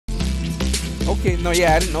Okay, no,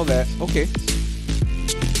 yeah, I didn't know that. Okay.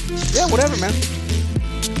 Yeah, whatever, man.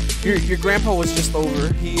 Your grandpa was just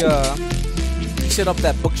over. He set up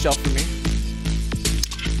that bookshelf for me.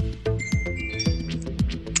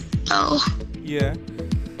 Oh. Yeah.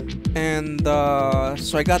 And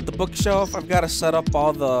so I got the bookshelf. I've got to set up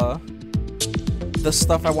all the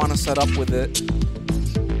stuff I want to set up with it.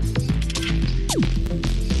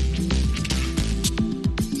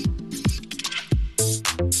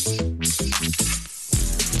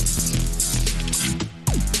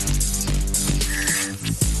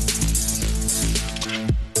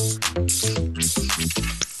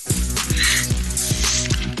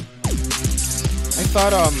 I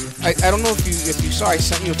thought I don't know if you saw, I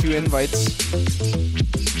sent you a few invites.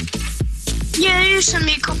 Yeah, you sent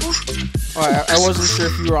me a couple. Oh, I wasn't sure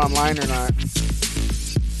if you were online or not.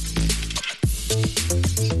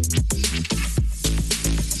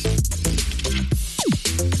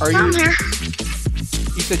 Are you? I'm here.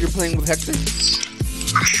 You said you're playing with Hector?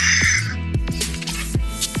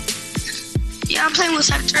 Yeah, I'm playing with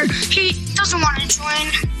Hector. He doesn't want to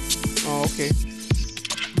join. Oh, okay.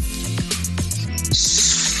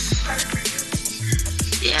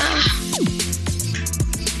 Yeah.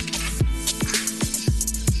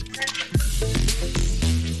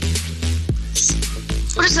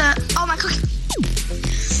 What is that? Oh, my cookie.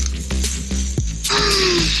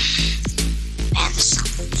 Man, this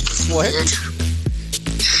is What? good.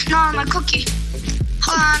 No, my cookie.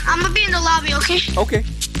 Hold on, I'm gonna be in the lobby, okay? Okay.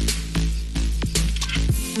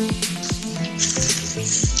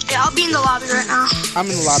 Yeah, I'll be in the lobby right now. I'm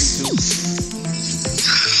in the lobby too.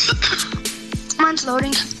 Mine's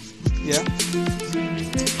loading. Yeah.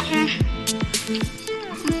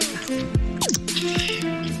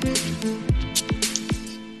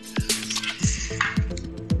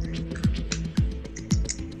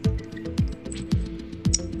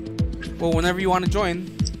 Well, whenever you want to join.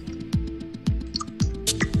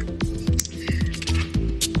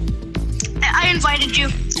 I invited you.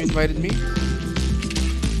 You invited me?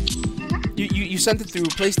 You sent it through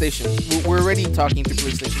PlayStation. We're already talking through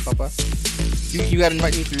PlayStation, Papa. You gotta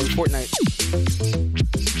invite me through Fortnite.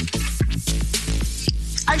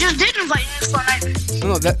 I just did invite you to Fortnite.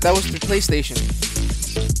 No, that was through PlayStation.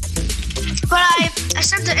 But I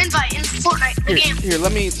sent the invite in Fortnite, the game. Here,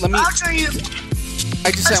 let me. I'll join you. I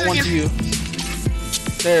just sent one to you.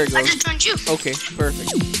 There it I goes. just joined you. Okay, perfect.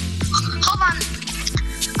 Hold on.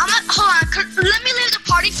 Hold on. Let me leave the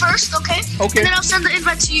party first, okay? Okay. And then I'll send the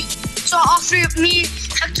invite to you. So all three of me,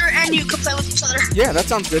 Hector, and you can play with each other. Yeah, that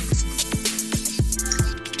sounds good.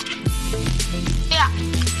 Yeah.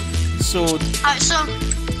 So. Alright, so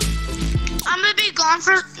I'm gonna be gone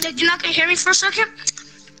for. Like, you're not gonna hear me for a second.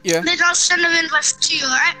 Yeah. Then I'll send an invite to you.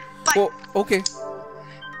 Alright. Bye. Oh, okay.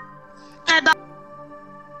 Alright, bye.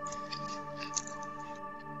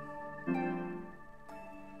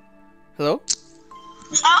 Hello?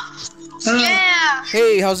 Oh, yeah.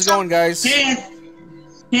 Hey, how's it going, guys?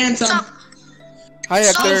 Handsome. So, Hi, I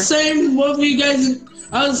Hector. was saying both of you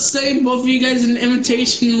guys an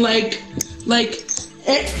invitation, like, I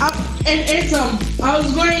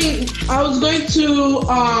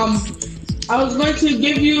was going to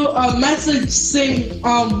give you a message saying,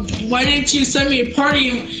 why didn't you send me a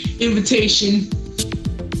party invitation?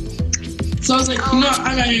 So I was like, you know,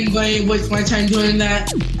 I'm not even going to waste my time doing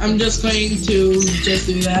that. I'm just going to just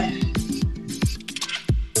do that.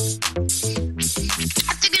 I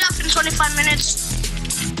have to get off in 25 minutes.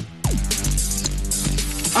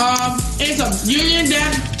 Handsome, you and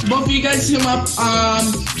Dad, both of you guys come up.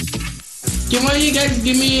 Can one of you guys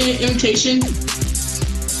give me an invitation?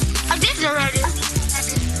 I did it already.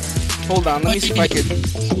 Hold on, let me see if I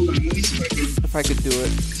could do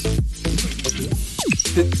it.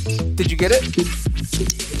 Did you get it?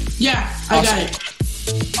 Yeah, I got it.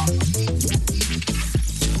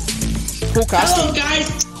 Cool costume. Hello,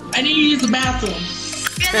 guys. I need to use the bathroom.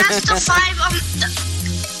 Yeah, that's the $5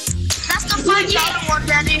 one,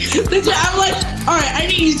 Daddy. I'm like, alright, I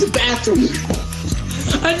need to use the bathroom.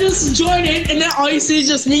 I just joined in, and then all you see is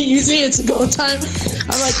just me using it to go time.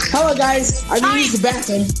 I'm like, hello, guys. I need to use the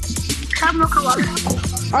bathroom.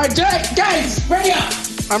 Alright, guys, ready up.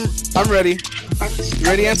 I'm ready. You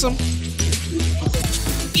ready, Handsome?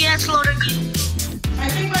 Yeah, it's loading. I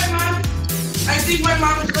think my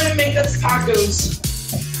mom is gonna make us tacos.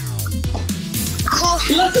 Cool.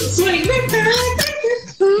 Let them swing.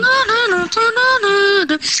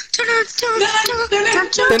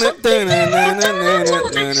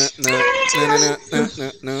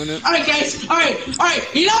 Alright, guys.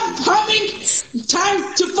 Alright. Enough humming.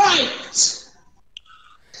 Time to fight.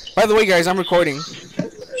 By the way, guys, I'm recording.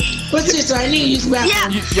 What's this? I need to use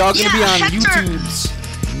bathroom. Yeah. Y'all gonna be on Hector. YouTubes.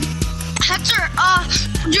 Hector,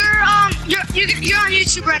 you're on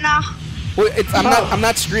YouTube right now. Well, I'm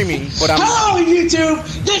not streaming, but I'm. Hello, YouTube.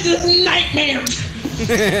 This is Nightmare.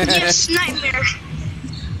 Yes, nightmare.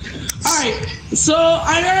 All right. So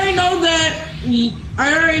I already know that you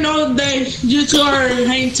two are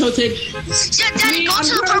hang tilted. Yeah, Daddy, go I'm to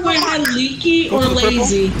the probably purple going one. to leaky Go or to the purple?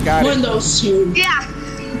 lazy. Got One it. of those two. Yeah.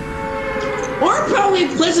 Or probably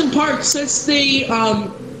Pleasant Park since they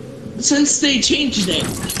changed it.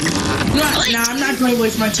 No, I'm not going to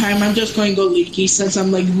waste my time. I'm just going to go leaky since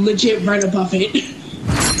I'm like legit right above it.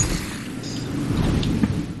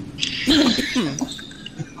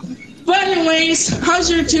 But anyways, how's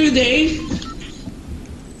your 2 day?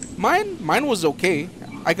 Mine was okay.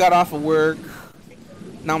 I got off of work.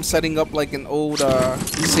 Now I'm setting up like an old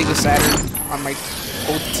Sega Saturn on my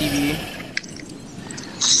old TV.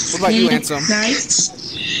 What about you, Handsome? Nice.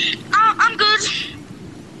 I'm good.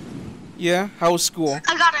 Yeah, how was school?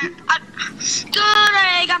 I got it. Good.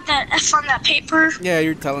 I got that F on that paper. Yeah,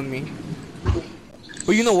 you're telling me.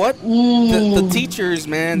 But you know what? Ooh. The teachers,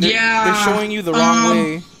 man, they're Yeah, showing you the wrong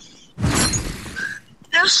way.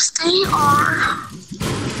 Yes, they are.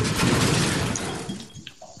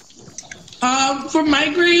 For my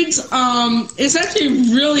grades, it's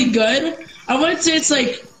actually really good. I wouldn't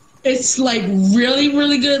say it's like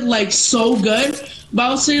really good, like so good, but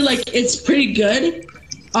I'll say like it's pretty good.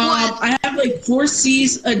 I have like 4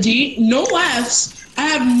 C's, a D, no F's. I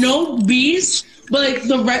have no B's, but like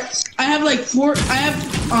the rest, I have like 4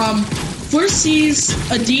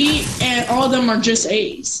 C's, a D, and all of them are just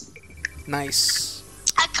A's. Nice.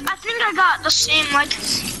 I think I got the same. Like,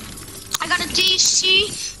 I got a D,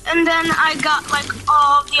 C, and then I got like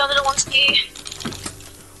all the other ones A.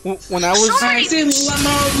 When I was I see Lemon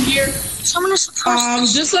over here. Someone is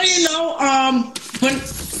supposed Just so you know, when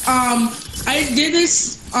I did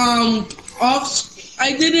this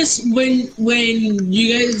when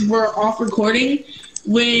you guys were off recording,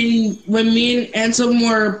 when me and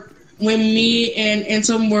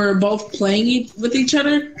Ansem were both playing with each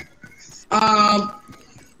other.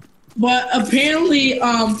 But apparently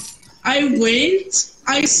I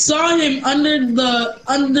saw him under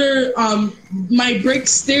my brick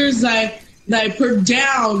stairs that I put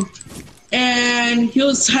down, and he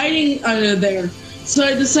was hiding under there. So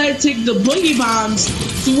I decided to take the boogie bombs,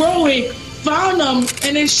 throw it, found him,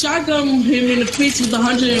 and then shotgun him in the face with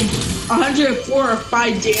 104 or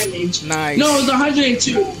 5 damage. Nice. No, it was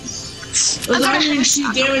 102. It was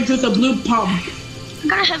 102 damage with a blue pump. I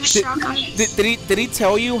got a heavy shotgun. Did he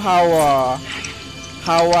tell you how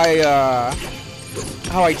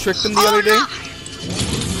I tricked him the other day? No.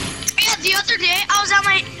 Yeah, the other day I was at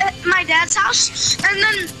my dad's house, and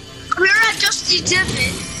then we were at Justy's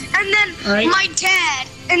Divot, and then my dad,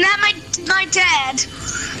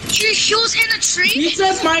 he was in a tree. He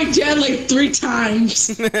says my dad like 3 times.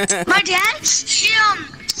 My dad, he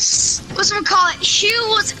whatchamacallit, he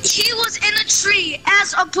was in a tree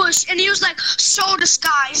as a bush, and he was like so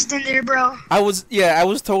disguised in there, bro. I was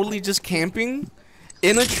totally just camping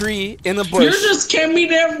in a tree in a bush. You're just camping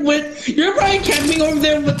there you're probably camping over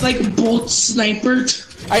there with like a bolt sniper.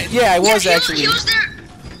 I was actually. He was there.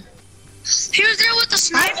 He was there with the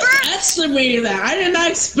sniper. I estimated that. I did not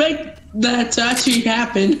expect that to actually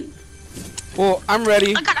happen. Well, I'm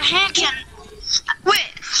ready. I got a hand cannon.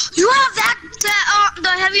 Wait, you have the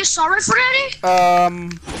heavy assault rifle ready?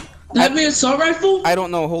 The heavy assault rifle? I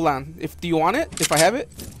don't know. Hold on. Do you want it? If I have it?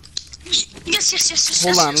 Yes.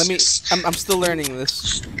 Hold on. Let me. I'm still learning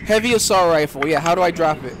this. Heavy assault rifle. Yeah. How do I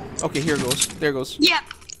drop it? Okay. Here it goes. There it goes. Yeah,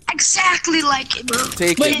 exactly like it, bro.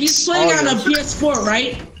 Take Wait, it. he's playing on a yours. PS4,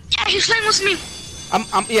 right? Yeah, he's playing with me.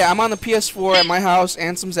 I'm on the PS4 at my house.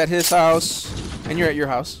 Ansem's at his house, and you're at your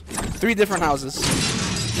house. 3 different houses.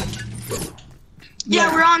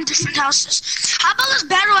 Yeah, we're on different houses. How about this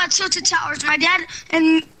battle at Tilted Towers? My dad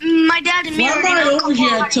and me Well, I'm already right know a over couple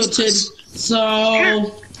here of at Tilted,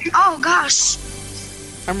 so Oh gosh.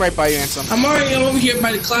 I'm right by you, Ansem. I'm already over here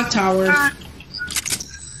by the clock tower. Do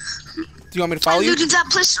you want me to follow you? Looted that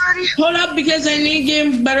place already. Hold up, because I need to get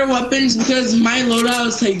him better weapons because my loadout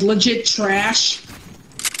is like legit trash.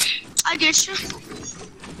 I get you.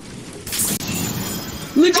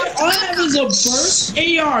 Legit, all I have is a burst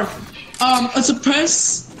AR, a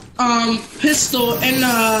suppressed pistol, and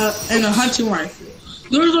a hunting rifle.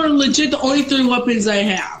 Those are legit the only 3 weapons I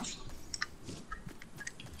have.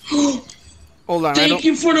 Hold on. Thank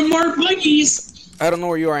you for the more buggies. I don't know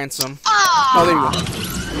where you are, Ansem. Oh, Oh, there you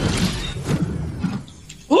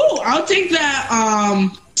go. Ooh, I'll take that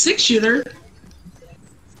 6-shooter.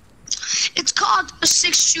 it's called a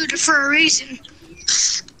 6-shooter for a reason.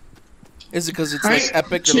 Is it because it's All like right,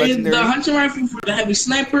 epic or trade legendary? the hunting rifle for the heavy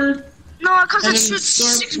sniper. No, because And it then shoots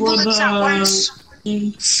sword 6 for bullets at once.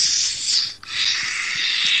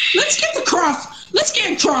 Let's get the Let's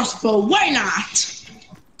get a crossbow. Why not?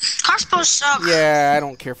 Crossbows suck. Yeah, I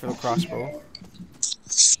don't care for the crossbow.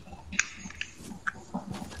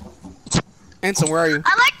 Anson, where are you?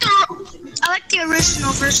 I like the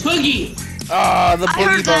original version. Boogie. Ah, the I boogie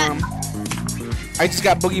heard that. bomb. I just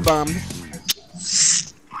got boogie bombed.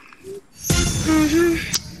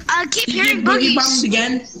 I keep You hearing get boogie bombed boogies.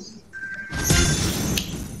 again.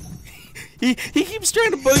 He keeps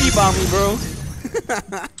trying to boogie bomb me, bro.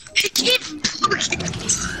 I keep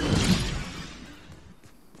boogies.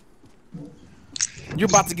 You're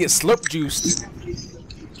about to get slurp juiced.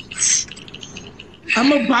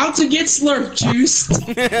 I'm about to get slurp juiced.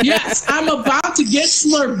 Yes, I'm about to get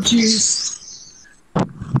slurp juiced.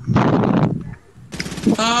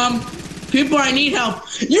 People, I need help.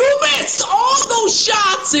 You missed all those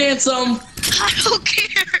shots, Ansem. I don't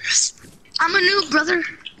care. I'm a noob, brother.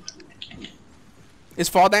 Is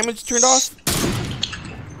fall damage turned off?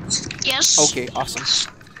 Yes. Okay, awesome.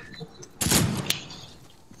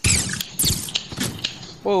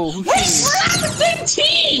 Whoa, who's Wait, shooting? we're on the same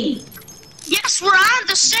team. Yes, we're on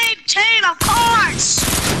the same team, of course.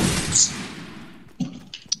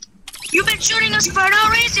 You've been shooting us for no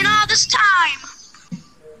reason all this time.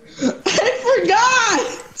 I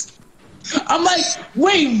forgot. I'm like,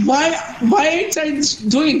 wait, why ain't I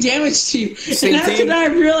doing damage to you? Same and after team?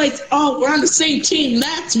 that, I realized, oh, we're on the same team.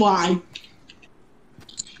 That's why.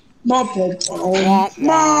 Womp,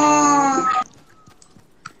 womp.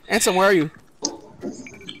 Anson, where are you?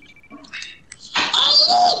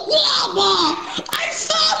 I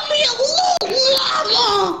found me a little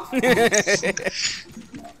llama.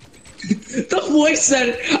 The voice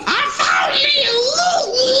said, I found me a little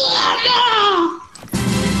llama.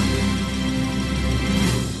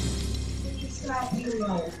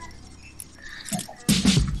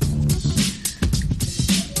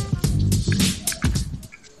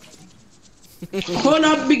 Hold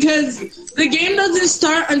up, because the game doesn't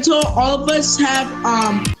start until all of us have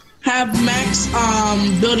max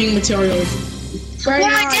building materials. Right Well,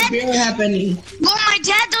 now, my I dad- barely have any. Well, my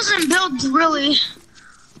dad doesn't build really.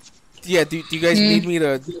 Yeah, do you guys need me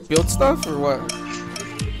to build stuff or what?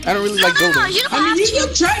 I don't really like No, building. you don't I mean, have you to.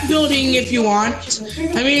 can try building if you want.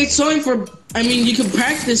 I mean, it's only for. I mean, you can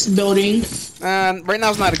practice building. Right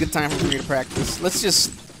now is not a good time for me to practice. Let's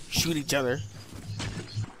just shoot each other.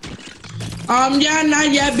 Yeah,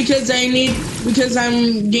 not yet because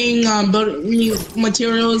I'm getting building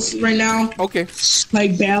materials right now, Okay.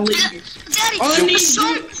 like badly. Daddy, All I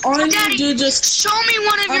need Daddy, to do just. show me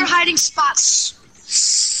one of your hiding spots.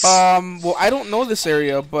 Well, I don't know this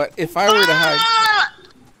area, but if I were to hide,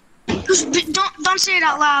 Don't say it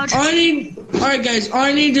out loud. Alright guys, all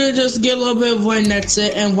I need to just get a little bit of wind, that's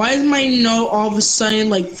it. And why is my note all of a sudden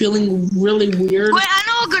like feeling really weird? Wait, I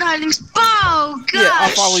know a good hiding spot. Oh gosh. yeah, I'll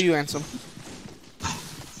follow you, Ansem.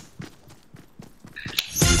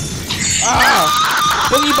 Ah!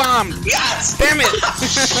 Boogie bomb! Yes! Damn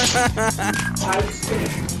it!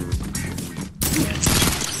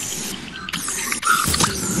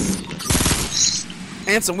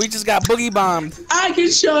 Ansem, we just got boogie bombed. I can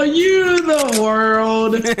show you the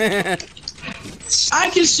world. I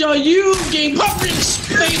can show you game puppet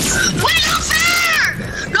space. Wait, no fair!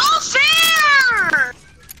 No fair!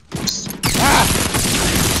 Ah!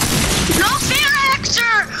 No fair,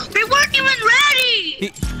 Hector! We weren't even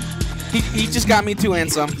ready! He just got me too,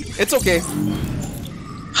 Ansem. It's okay.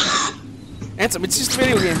 Ansem, it's just a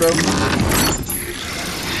video game, bro.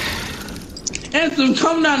 Anthem,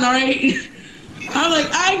 come down, alright? I'm like,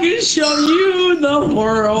 I can show you the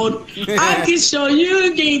world. I can show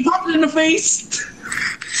you getting popped in the face.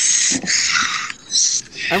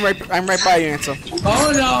 I'm right by you, Ansem.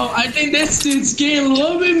 Oh no, I think this dude's getting a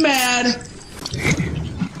little bit mad.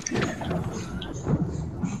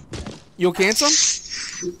 You okay,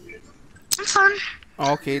 Ansem? I'm fine.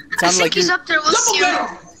 Oh, okay. I Sounded think like he's you. up there with Double you. barrel.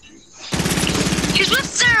 He's with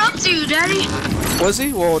Sarah up to you, Daddy. Was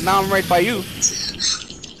he? Well, now I'm right by you.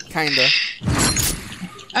 Kinda.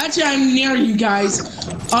 Actually, I'm near you guys.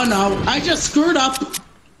 Oh no, I just screwed up.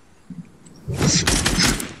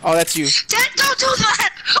 Oh, that's you. Dad, don't do that!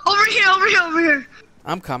 Over here, over here, over here.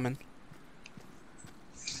 I'm coming.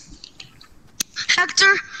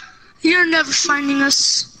 Hector, you're never finding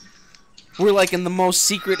us. We're like in the most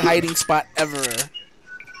secret hiding spot ever.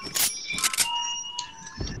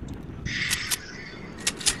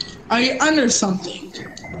 Are you under something?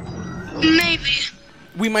 Maybe.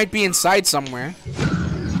 We might be inside somewhere.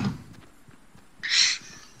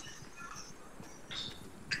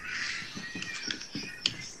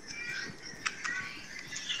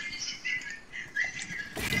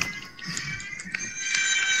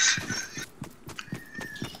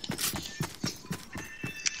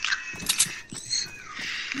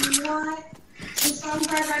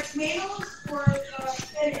 tomatoes or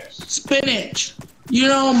spinach? Spinach. You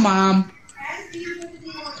know, Mom.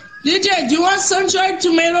 DJ, do you want sun-dried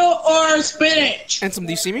tomato or spinach? Ansem,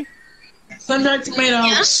 do you see me? Sun-dried tomato.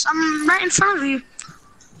 Yes, I'm right in front of you.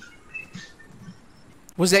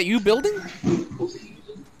 Was that you building?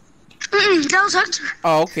 That was Hector.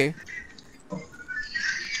 Oh, okay.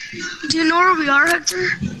 Do you know where we are, Hector?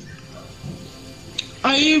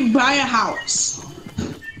 Are you by a house?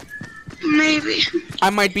 Maybe. I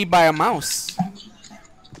might be by a mouse.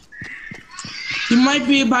 You might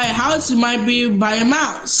be by a house, you might be by a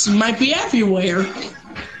mouse. You might be everywhere.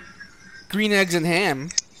 Green eggs and ham.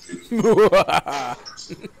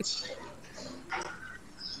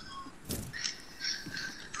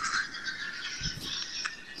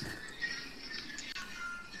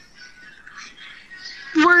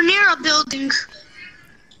 We're near a building.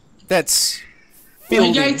 That's You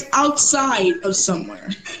fielding. guys outside of somewhere.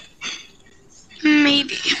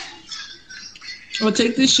 Maybe. I'll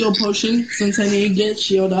take this shield potion since I need to get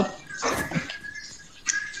shield up.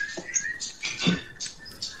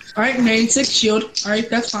 Alright, 96 shield. Alright,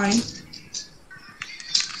 that's fine.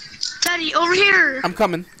 Daddy, over here. I'm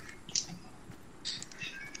coming.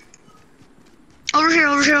 Over here,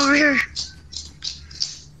 over here, over here.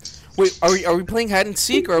 Wait, are we playing hide and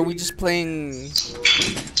seek or are we just playing?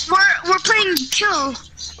 We're playing kill.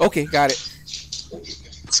 Okay, got it.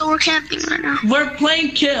 So we're camping right now. We're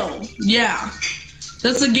playing kill. Yeah.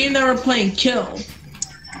 That's the game that we're playing, kill.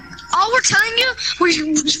 All we're telling you,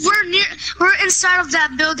 we're inside of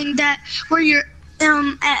that building that where you're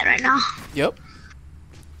at right now. Yep.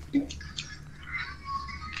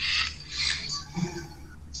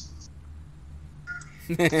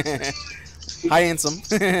 Hi, Ansem.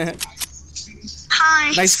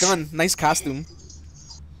 Hi. Nice gun, nice costume.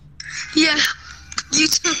 Yeah. You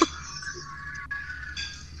too.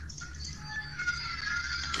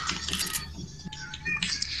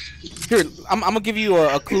 Here, I'm gonna give you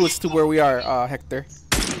a clue as to where we are, Hector.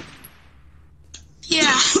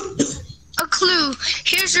 Yeah. A clue.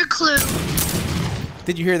 Here's your clue.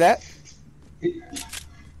 Did you hear that?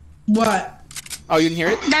 What? Oh, you didn't hear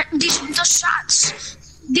it? The shots.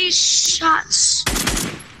 These shots.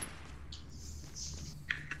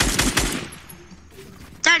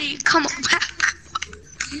 Daddy, come on back.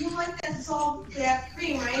 You like that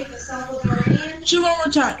cream, right? The Salvadorian? Shoot one more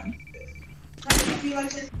time. Do you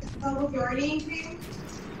like the Salvadorian cream?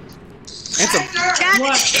 Ansem. Daddy.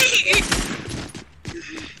 What?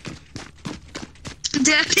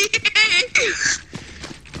 Daddy.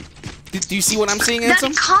 Do you see what I'm seeing, Daddy,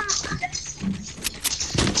 Ansem? come.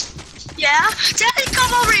 Yeah? Daddy,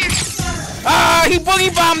 come over here. Ah, he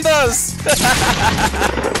boogie bombed us!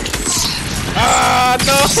 Ah,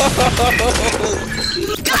 no!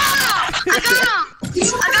 Go! I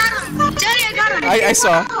got him. Daddy, I got him. I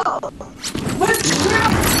saw.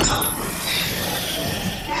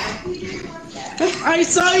 I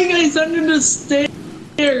saw you guys under the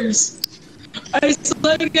stairs. I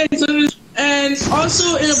saw you guys under the and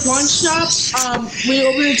also in a pawn shop, we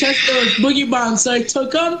opened a chest there was boogie bombs, so I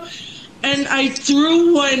took them and I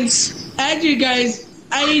threw one at you guys.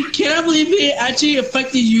 I cannot believe it actually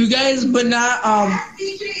affected you guys, but not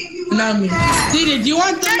me. DJ, do you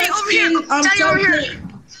want the Daddy, over here. Daddy, over here.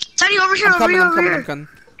 Daddy, over here, I'm over coming, here, I'm over coming, here. I'm coming.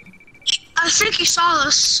 I think he saw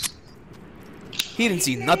us. He didn't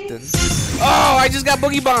see nothing. Oh, I just got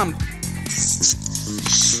boogie bombed.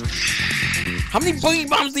 How many boogie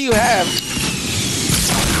bombs do you have?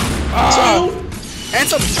 Oh,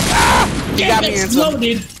 Ansem! Ah! He got me,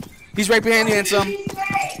 Ansem. He's right behind you, Ansem.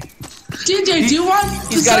 DJ, do you want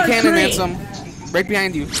He's got a cannon, Ansem. Right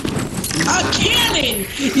behind you. A cannon!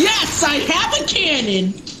 Yes, I have a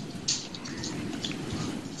cannon!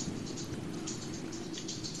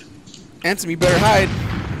 Ansem, you better hide.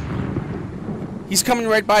 He's coming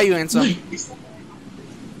right by you, Ansem.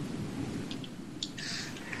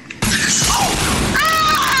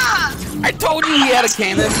 I told you he had a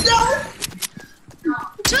cannon.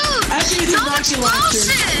 Dude, Actually, no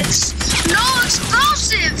explosives! No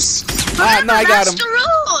explosives! Remember, no, I got that's him. the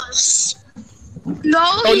rules!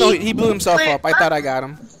 No, Oh no, he blew himself up. I thought I got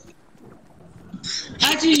him.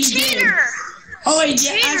 Actually, you did. Cheater! Oh wait,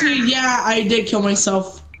 yeah, Cheater. actually, yeah, I did kill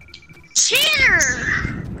myself. Cheater!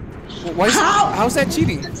 Why is How? how's that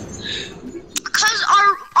cheating? Because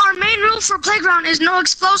our main rule for playground is no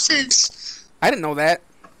explosives. I didn't know that.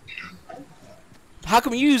 How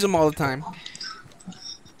come you use them all the time?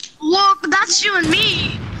 Well, that's you and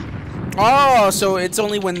me. Oh, so it's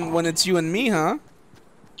only when it's you and me, huh?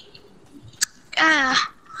 Yeah.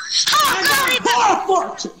 Oh, I God, got 4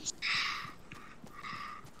 fortunes.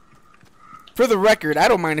 For the record, I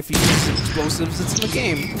don't mind if you use explosives. It's in the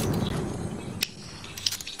game.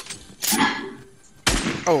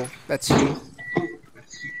 Oh, that's you.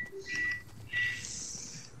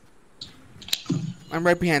 I'm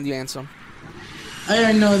right behind you, Ansem. I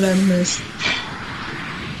didn't know that miss.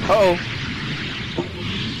 Uh-oh.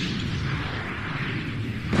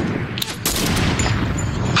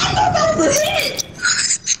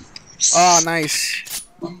 Oh, nice.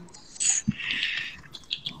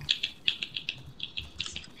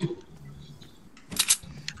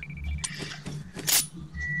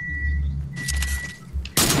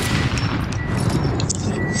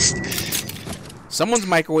 Someone's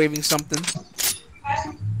microwaving something.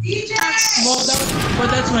 DJ! Well,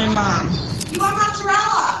 that's my mom. You want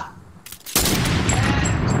mozzarella?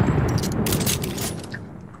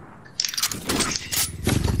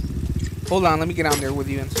 Hold on, let me get down there with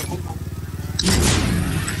you, Ansem.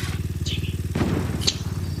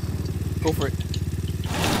 Go for it.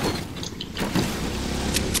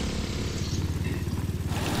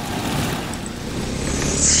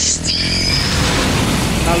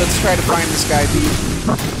 Now let's try to find this guy, dude.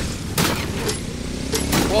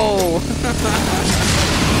 Whoa!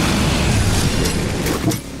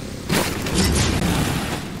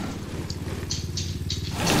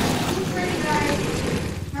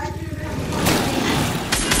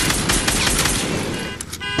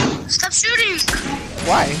 Stop shooting.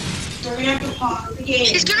 Why? We're gonna have to pause the game.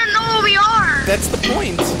 He's gonna know where we are. That's the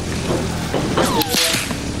point.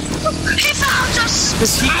 He found us.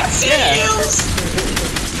 Cause he, yeah.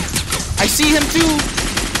 I see him too.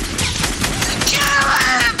 Kill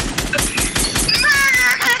him.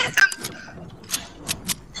 Murder him.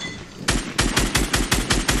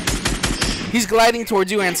 He's gliding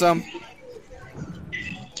towards you, Ansem.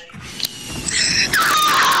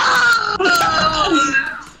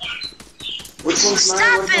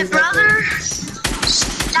 Stop it, brother.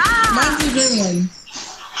 Stop. Mine's a good one.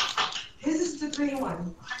 This is the green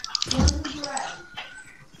one. Yours is the red.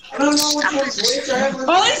 I don't know which one's which. I have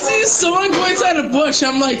All I see is someone go inside a bush.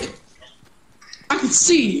 I'm like, I can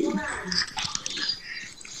see you.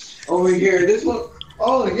 Over here, this one.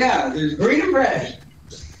 Oh yeah, there's green and red.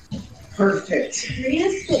 Perfect. green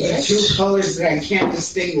is The fish. two colors that I can't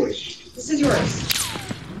distinguish. This is yours.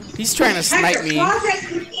 He's trying to snipe Hector, me. Project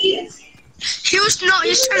can eat it. He's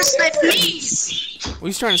trying to snipe me. Well,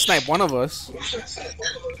 he's trying to snipe one of us.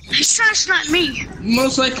 He's trying to snipe me.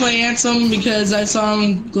 Most likely Ansem because I saw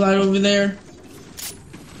him glide over there.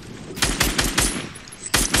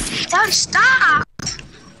 Daddy, stop.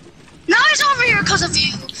 Now he's over here because of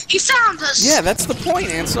you. He found us. Yeah, that's the point,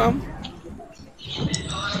 Ansem.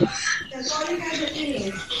 That's all you guys are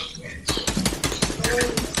eating.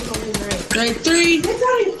 Right, 3. Get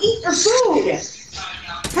down and eat your food.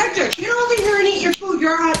 Hector, get over here and eat your food.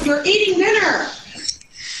 You're eating dinner.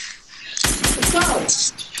 Let's go.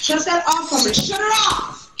 Shut that off from me. Shut it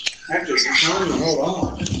off. Hector, you're trying to hold on.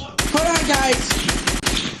 Hold on, guys.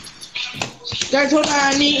 Guys, hold on.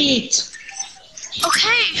 I need to eat.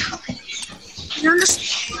 Okay. You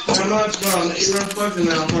understand? I'm not going. Let you run first and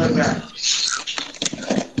then I'll put it back.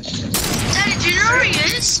 Daddy, do you know where he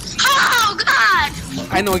is? Oh, God.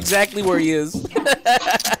 I know exactly where he is.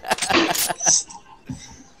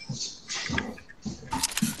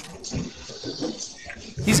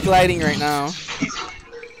 He's gliding right now.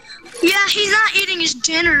 Yeah, he's not eating his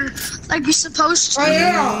dinner like he's supposed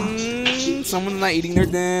to. Someone's not eating their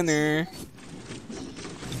dinner.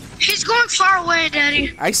 He's going far away,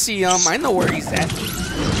 Daddy. I see him. I know where he's at.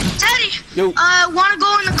 Daddy, Yo. wanna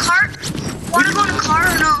go in the cart? Wanna go in the car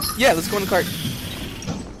or no? Yeah, let's go in the cart.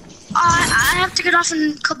 I have to get off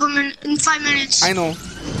in in 5 minutes. I know.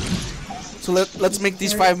 So let's make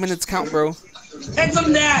these 5 minutes count, bro.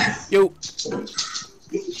 Ansem, Dad. Yo.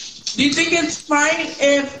 Do you think it's fine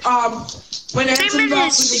if when Ansem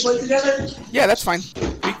drops we can play together? Yeah, that's fine.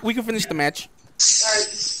 We can finish the match.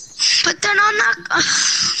 But then I'm not.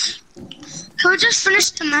 Can we just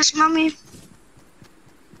finish the match, Mommy?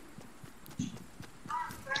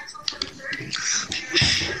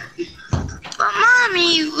 But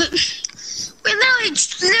Mommy, we literally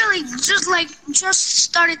just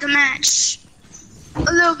started the match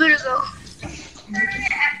a little bit ago.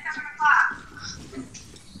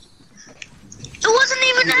 It wasn't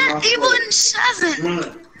even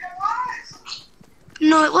 7.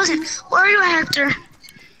 No, it wasn't. Where are you at, Hector?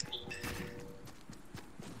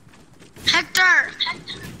 Hector!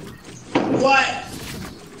 What?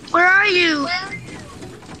 Where are you?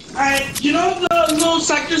 Alright, you know the little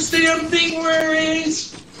sector stadium thing where it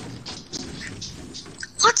is?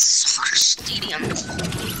 What's soccer stadium?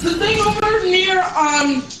 The thing over near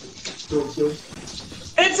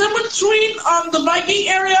it's in between the Viking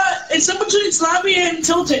area. It's in between Slavia and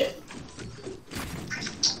Tilted.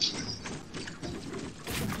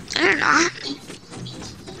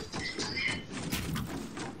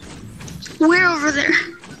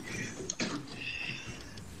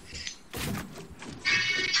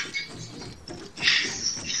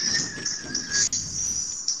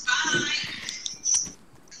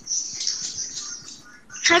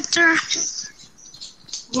 Hector,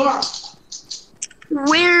 What?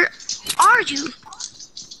 where are you?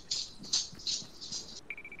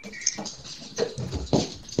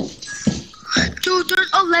 Dude, there's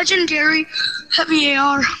a legendary heavy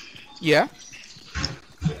AR. Yeah.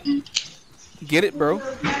 Get it, bro.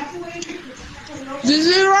 This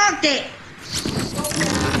is a rocket.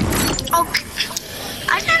 Okay.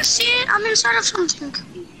 I didn't see it. I'm inside of something.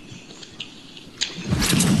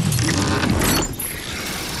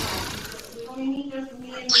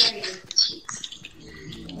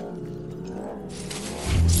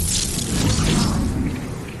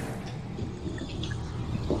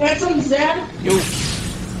 That's some Zed. Yo.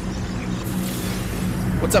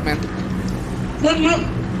 What's up, man? Look.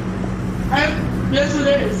 Yes, it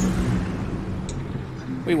is.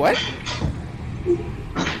 Wait, what?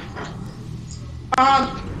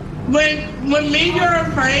 When me and you are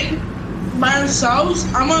playing by ourselves,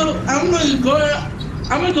 I'm gonna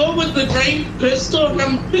go with the green pistol and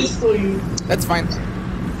I'm gonna pistol you. That's fine.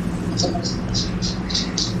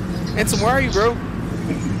 Handsome, where are you, bro?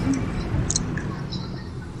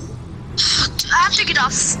 I have to get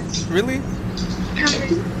off. Really?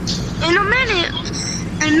 In a minute.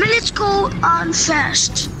 And minutes go on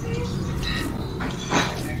fast.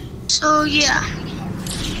 So yeah.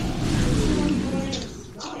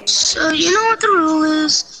 So you know what the rule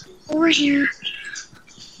is. Over here.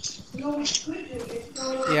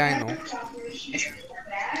 Yeah, I know.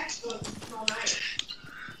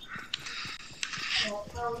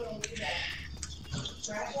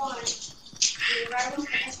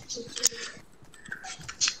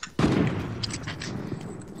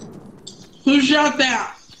 Who shot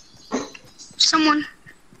that? Someone.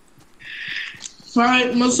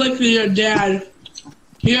 Fine, most likely your dad.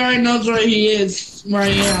 He already knows where he is, where I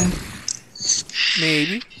am.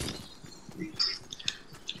 Maybe.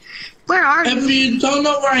 Where are If you? you don't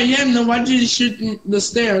know where I am, then why did you shoot the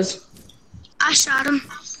stairs? I shot him.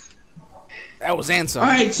 That was Handsome.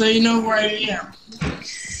 Alright, so you know where I am.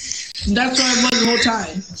 That's where I was the whole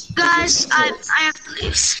time. Guys, I have to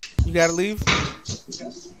leave. You gotta leave?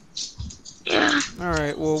 Yeah.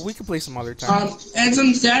 Alright, well, we can play some other time.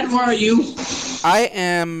 Ansem's dad, where are you? I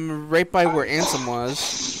am right by where Ansem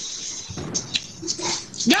was.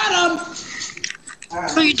 Got him!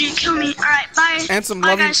 Oh, you didn't kill me. Alright, bye. Ansem,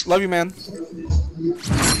 Bye, guys. love you, man.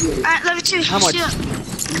 Alright, love you too. How much? See ya.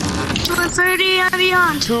 To infinity and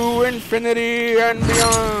beyond. To infinity and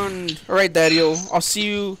beyond. Alright, Daddy-o. I'll see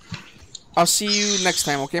you next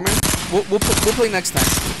time, okay, man? We'll play next time.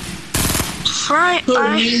 Alright, Who,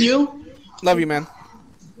 bye. me and you? Love you, man.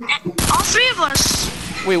 All three of us.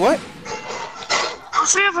 Wait, what? All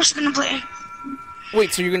three of us are gonna play.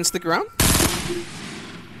 Wait, so you're gonna stick around?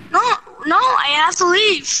 No, I have to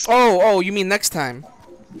leave. Oh, you mean next time?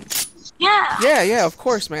 Yeah. Yeah, of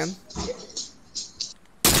course, man.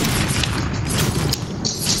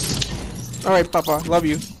 Alright, Papa, love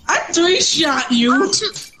you. I three-shot you.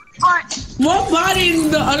 Alright. One body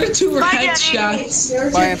and the other two were Bye, Daddy. headshots.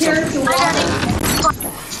 There's Bye, your Ansem. carrot to Bye, water.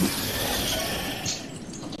 Daddy.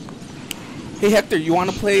 Hey, Hector, you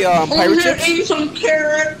wanna play I'm pirate over here chips? eating some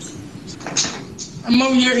carrots. I'm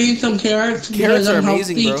over here eating some carrots. Carrots because are I'm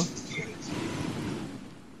amazing, healthy. bro.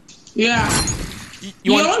 Yeah. You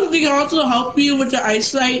You want? know they can also help you with your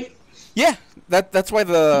eyesight? Yeah, that's why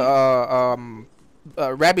the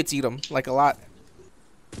rabbits eat them like a lot.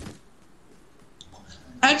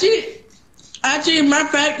 Actually, matter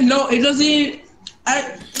of fact, no, it doesn't.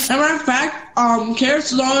 Matter of fact,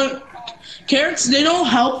 carrots, they don't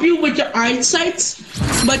help you with your eyesight,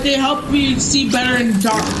 but they help you see better in the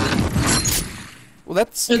dark. Well,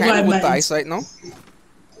 that's That's kind what I of with the meant. eyesight, no?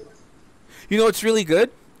 You know it's really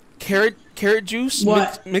good? Carrot juice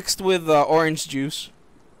What? mixed with orange juice.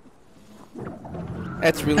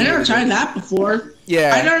 That's really. I never really tried good. that before.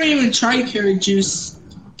 Yeah. I never even tried carrot juice.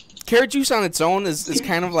 Carrot juice on its own is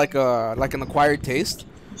kind of like an acquired taste,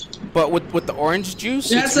 but with the orange juice,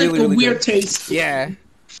 That's it's like really a really weird good. taste. Yeah.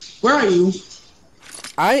 Where are you?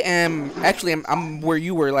 I am actually I'm where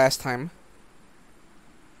you were last time.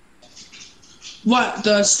 What,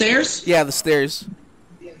 the stairs? Yeah, the stairs.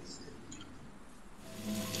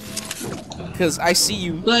 Cause I see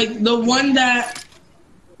you. Like the one that,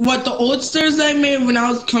 what, the old stairs that I made when I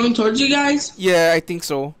was coming towards you guys? Yeah, I think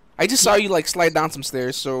so. I just saw you like slide down some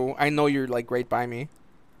stairs, so I know you're like right by me.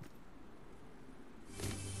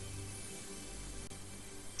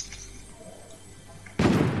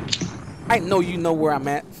 I know you know where I'm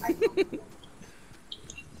at.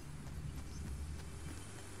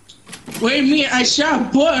 Wait a minute, I shot a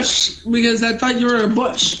bush because I thought you were a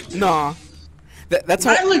bush. Nah. That's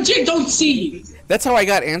how I legit don't see you. That's how I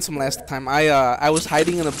got Ansem last time. I was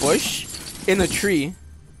hiding in a bush, in a tree,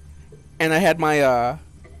 and I had my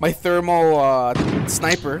my thermal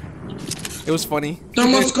sniper. It was funny.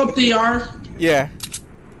 Thermoscope DR. Yeah.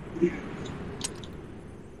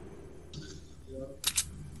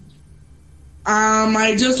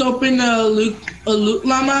 I just opened a loot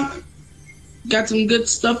llama. Got some good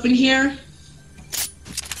stuff in here.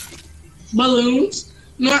 Balloons.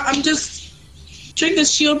 No, I'm just drink the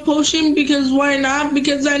shield potion because why not?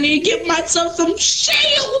 Because I need to give myself some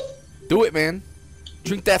shield. Do it, man.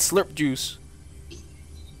 Drink that slurp juice.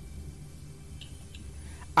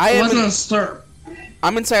 It wasn't a slurp.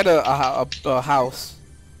 I'm inside a house.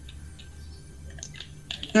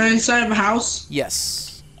 You're inside of a house?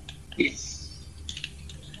 Yes.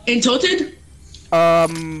 In Tilted?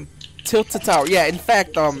 Tilted Tower. Yeah, in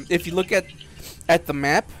fact, if you look at the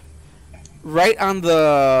map, right on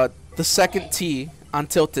the second T on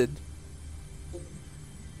Tilted.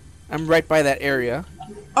 I'm right by that area.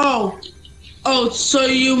 Oh, so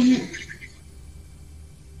you...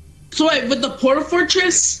 So wait, with the Portal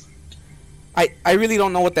Fortress? I really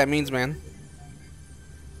don't know what that means, man.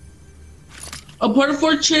 A Portal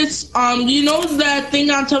Fortress, you know that thing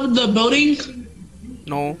on top of the building?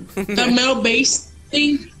 No. The metal base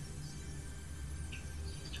thing?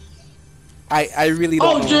 I really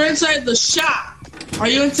don't know. Oh, you're inside the shop. Are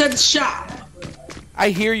you inside the shop? I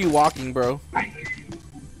hear you walking, bro.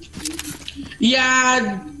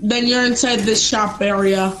 Yeah, then you're inside this shop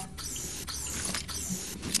area.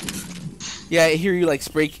 Yeah, I hear you like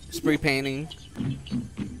spray painting.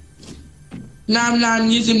 No, I'm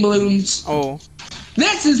using balloons. Oh.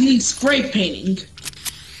 This is me spray painting.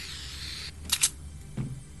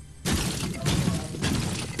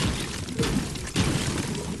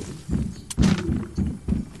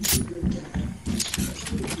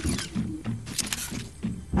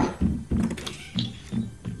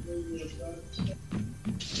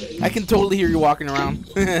 I can totally hear you walking around.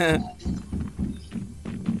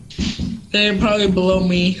 They're probably below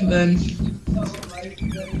me then.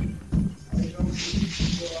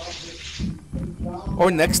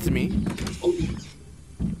 Or next to me.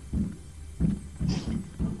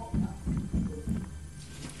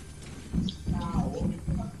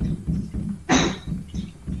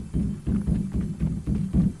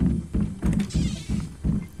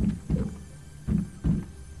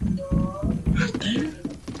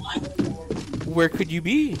 Where could you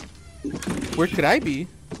be? Where could I be?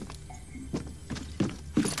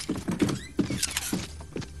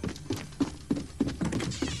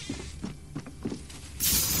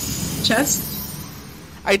 Chest?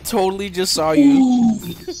 I totally just saw you.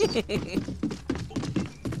 I'm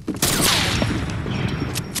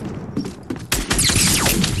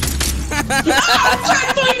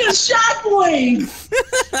doing a shockwave!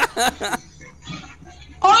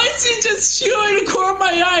 I see just shooting the corner of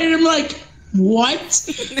my eye and I'm like, what?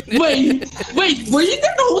 Wait, were you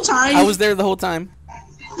there the whole time? I was there the whole time.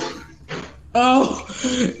 Oh,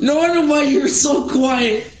 no wonder why you're so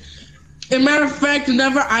quiet. As a matter of fact,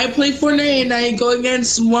 whenever I play Fortnite and I go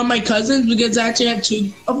against one of my cousins, because I actually have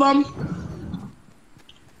two of them.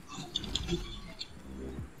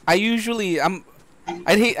 I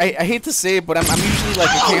hate to say it, but I'm usually like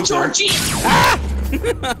a camper. Georgie! Ah!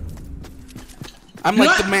 I'm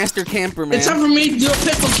like the master camper, man. It's time for me to do a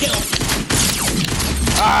pistol kill.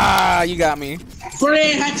 Ah, you got me.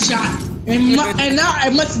 Fortnite headshot. And now I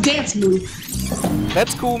must dance move.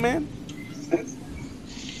 That's cool, man.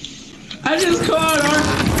 I just caught her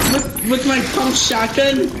with my pump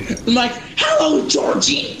shotgun. I'm like, hello,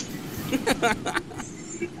 Georgie.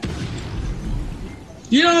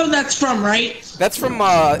 You know who that's from, right? That's from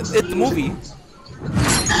the movie.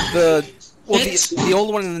 The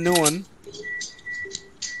old one and the new one.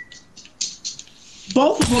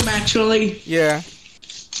 Both of them, actually. Yeah.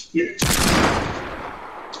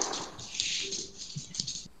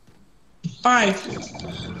 Alright.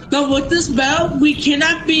 Now with this battle, we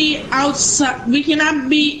cannot be outside. We cannot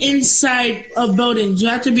be inside of buildings. You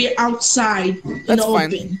have to be outside in the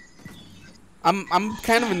open. I'm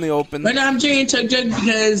kind of in the open. Right now I'm drinking Chug Jug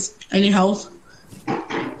because I need health.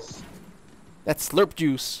 That's slurp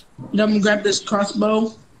juice. Then I'm gonna grab this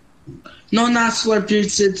crossbow. No, not slurp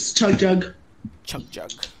juice. It's Chug Jug. Chug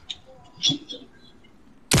Jug.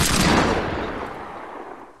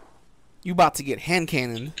 You about to get hand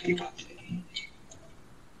cannoned.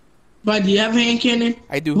 But do you have hand cannon?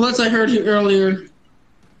 I do. Plus, I heard you earlier.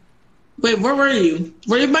 Wait, where were you?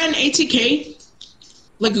 Were you buying an ATK?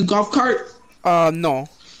 Like a golf cart? No.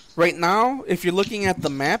 Right now, if you're looking at the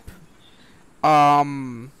map,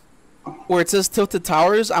 where it says Tilted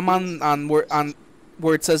Towers, I'm on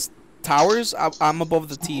where it says towers. I'm above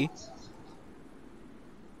the T.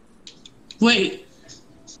 Wait.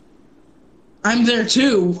 I'm there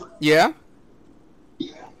too. Yeah?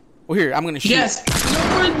 Well, here, I'm gonna shoot. Yes.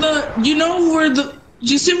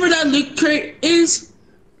 You see where that loot crate is?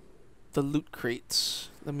 The loot crates.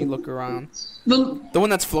 Let me look around. The one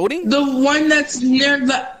that's floating? The one that's near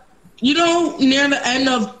the, near the end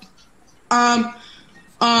of,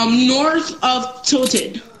 north of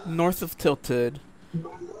Tilted. North of Tilted.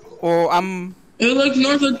 Well, I'm... If you look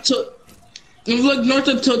north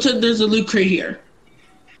of Tilted, there's a loot crate here.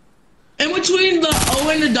 In between the O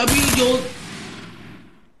and the W, you'll...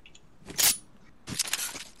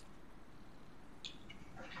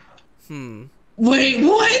 Wait,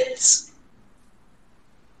 what?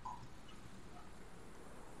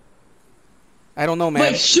 I don't know, man.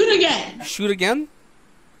 Wait, shoot again. Shoot again?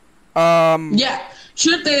 Yeah,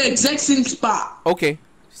 shoot the exact same spot. Okay.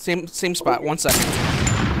 Same spot. 1 second.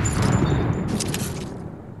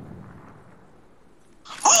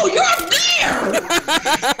 Oh, you're up there!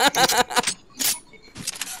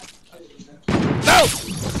 No!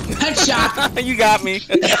 Headshot. You got me.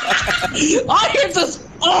 I hear this.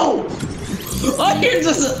 Oh! I hear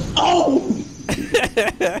this. Oh!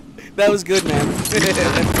 That was good, man.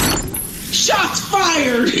 Shots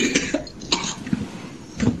fired!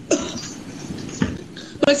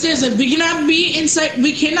 But seriously, we cannot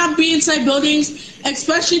be inside buildings,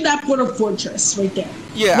 especially that portal fortress right there.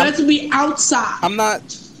 Yeah. We have to be outside. I'm not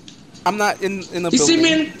in the You see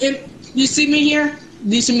building. you see me here?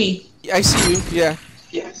 Do you see me? I see you, yeah.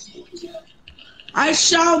 Yes. I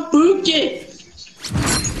shall book it.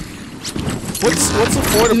 What's a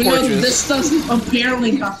Florida Even though fortress? this doesn't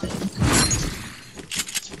apparently nothing.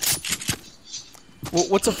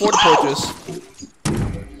 What's a Florida fortress?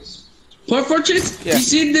 Port Fortress? Yeah. You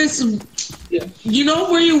see this? You know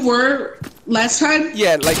where you were last time?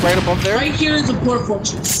 Yeah, like right above there? Right here is a Port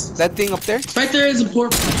Fortress. That thing up there? Right there is a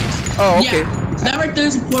Port Fortress. Oh, okay. Yeah, that right there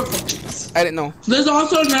is a Port Fortress. I didn't know. There's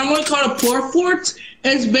also another one called a Port Fort.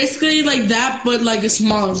 It's basically like that, but like a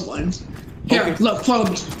smaller one. Here, Okay. look, follow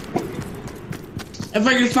me. If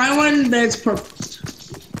I can find one, that's perfect.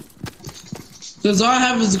 Because all I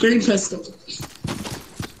have is a green pistol.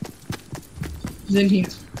 Then here.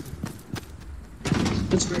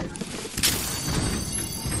 That's great.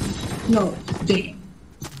 No, damn.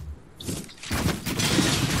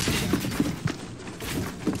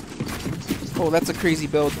 Oh, that's a crazy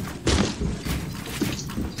build.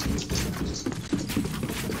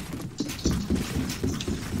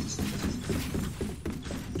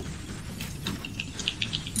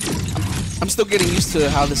 I'm still getting used to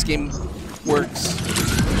how this game works.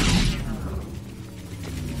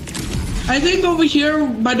 I think over here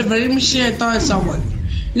by the vending machine, I thought I saw one.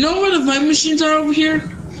 You know where the vending machines are over here?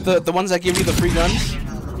 The ones that give you the free guns?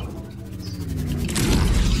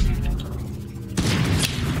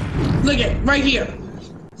 Look at right here.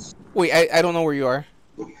 Wait, I don't know where you are.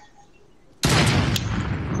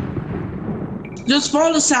 Just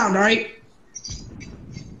follow the sound, alright?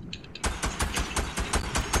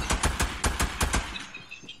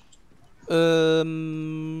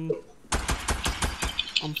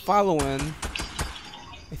 I'm following,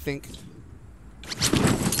 I think.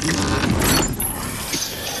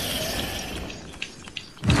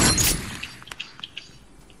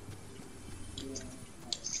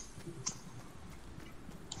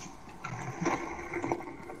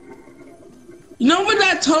 You know where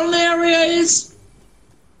that tunnel area is?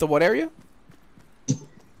 The what area?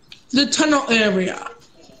 The tunnel area.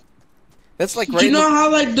 That's like right Do you in know the,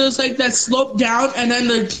 how like there's like that slope down and then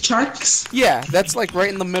the chunks? yeah, that's like right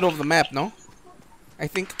in the middle of the map, no? I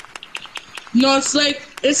think. No, it's like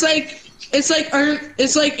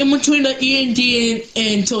in between the E and D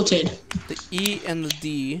and Tilted. The E and the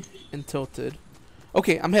D and Tilted.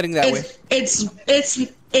 Okay, I'm heading that way. It's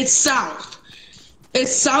south.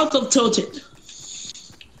 It's south of Tilted.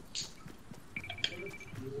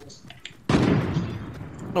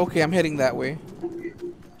 Okay, I'm heading that way.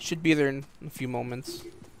 Should be there in a few moments.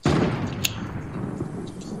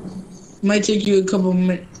 Might take you a couple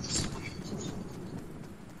minutes.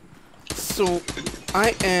 So,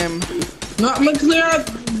 I am... No, I'm gonna clear out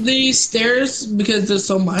the stairs because there's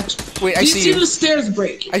so much. Wait, I you see see you. the stairs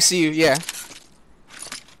break. I see you, yeah.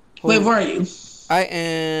 Wait, Hold- where are you? I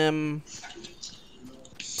am...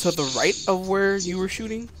 to the right of where you were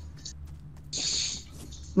shooting.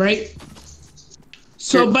 Right?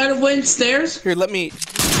 So Here. by the wind stairs? Here, let me...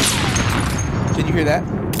 Did you hear that?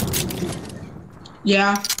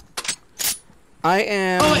 Yeah. I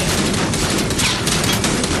am... Oh wait.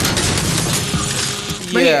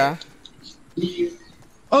 Right yeah.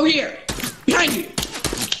 Oh here. Behind you.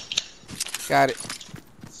 Got it.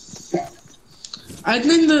 I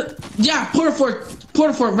think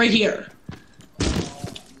porta fort right here.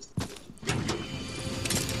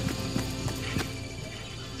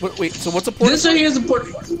 Wait, so what's a porta This fort? right here is a porta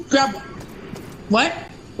fort. Grab one. What?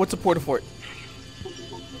 What's a porta fort?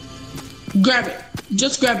 Grab it.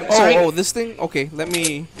 Just grab it. Oh, Right? oh, this thing? Okay, let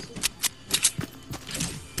me...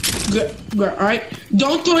 Alright?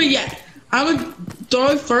 Don't throw it yet. I'm gonna throw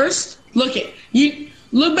it first. Look it. You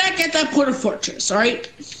look back at that porta fortress,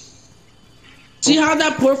 alright? See how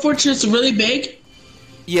that porta fortress is really big?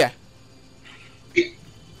 Yeah.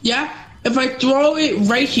 Yeah? If I throw it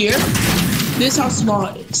right here, this is how small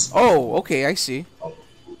it is. Oh, okay, I see.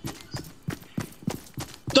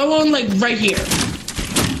 Throw one like right here.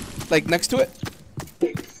 Like next to it?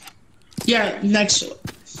 Yeah, next to it.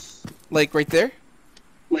 Like right there?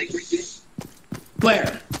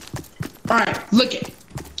 Where? Alright, look it.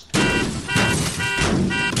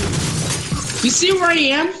 You see where I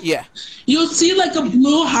am? Yeah. You'll see like a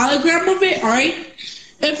blue hologram of it, alright?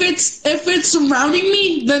 If it's surrounding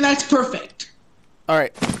me, then that's perfect.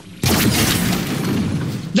 Alright.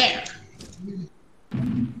 There.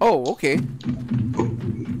 Oh, okay.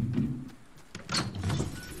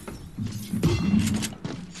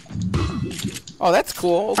 Oh, that's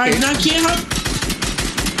cool. Okay. Alright, now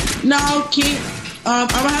I'm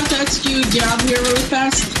gonna have to execute a job here really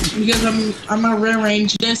fast because I'm gonna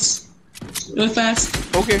rearrange this really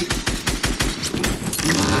fast. Okay.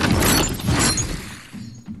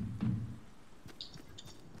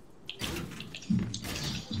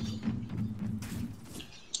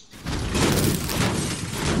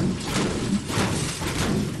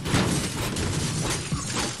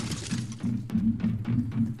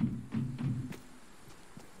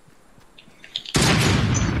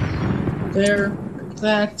 There, like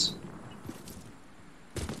that.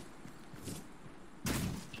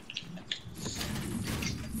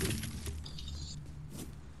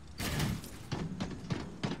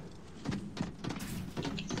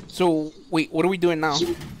 So, wait, what are we doing now?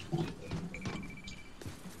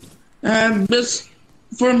 This,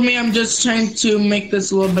 for me, I'm just trying to make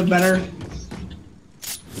this a little bit better.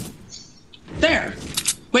 There.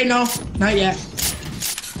 Wait, no, not yet.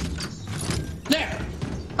 There.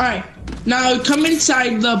 Alright. Now come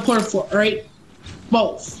inside the porta fort, right?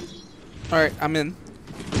 Both. Alright, I'm in.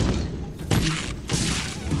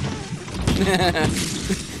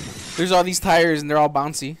 There's all these tires and they're all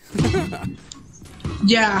bouncy.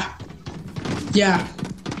 Yeah. Yeah.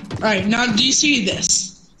 Alright, now do you see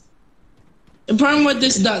this? The problem what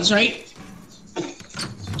this does, right?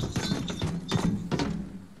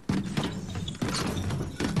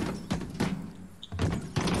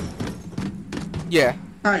 Yeah.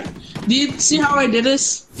 Alright. Do you see how I did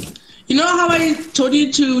this? You know how I told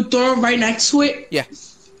you to throw it right next to it? Yeah.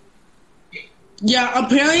 Yeah,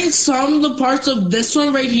 apparently some of the parts of this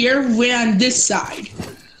one right here went on this side.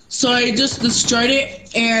 So I just destroyed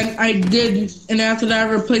it and after that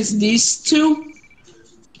I replaced these two.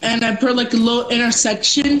 And I put like a little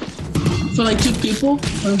intersection for like two people.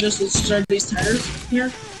 And just destroyed these tires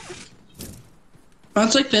here.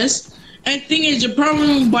 Bounce like this. And the thing is, your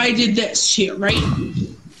problem why I did this here, right?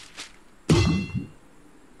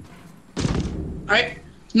 Alright.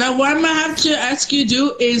 Now what I'm gonna have to ask you to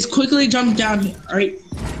do is quickly jump down here, alright?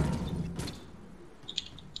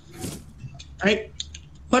 Alright.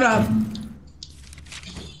 Hold up.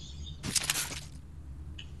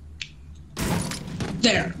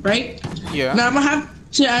 There, right? Yeah. Now I'm gonna have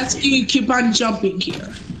to ask you to keep on jumping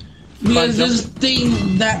here. Because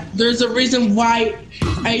there's a reason why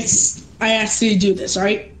I asked you to do this,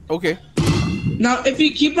 alright? Okay. Now if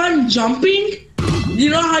you keep on jumping, you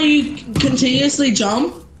know how you continuously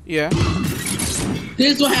jump? Yeah.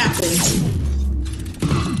 Here's what happens.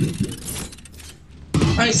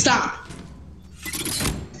 Alright, stop.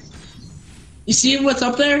 You see what's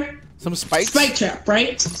up there? Some spikes? Spike trap,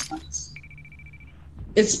 right?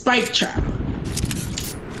 It's spike trap.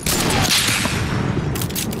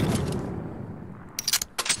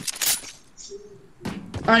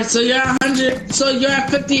 Alright, so you're at 100, so you're at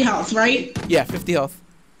 50 health, right? Yeah, 50 health.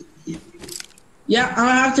 Yeah, I'm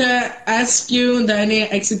gonna have to ask you that I need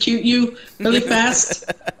to execute you really fast.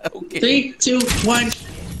 Okay. 3, 2, 1.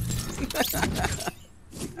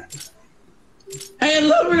 I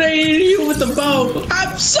eliminated you with the bow.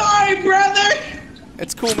 I'm sorry, brother.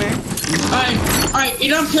 It's cool, man. Alright,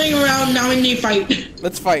 you're not playing around, now we need to fight.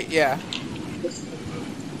 Let's fight, yeah.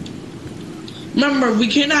 Remember, we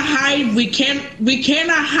cannot hide, we cannot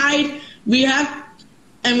hide, we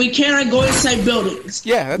cannot go inside buildings.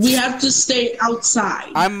 Yeah, that's... We have to stay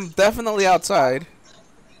outside. I'm definitely outside.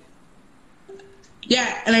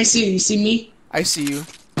 Yeah, and I see you. You see me? I see you.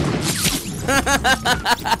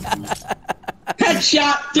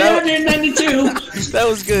 Headshot 392. That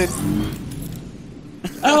was good.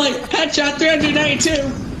 I'm like, headshot 392.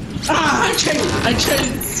 Ah, I tried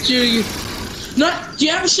to shoot you. No, do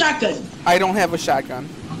you have a shotgun? I don't have a shotgun.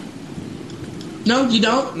 No, you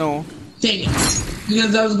don't? No. Dang it.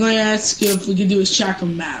 Because I was going to ask you if we could do a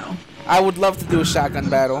shotgun battle. I would love to do a shotgun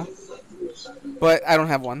battle, but I don't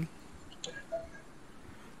have one.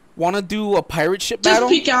 Wanna do a pirate ship battle?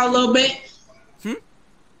 Just peek out a little bit.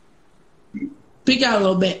 Peek out a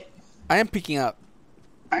little bit. I am peeking up.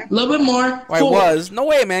 A little bit more. I was. No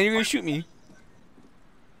way, man. You're gonna shoot me.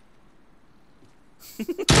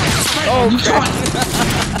 Oh, crap.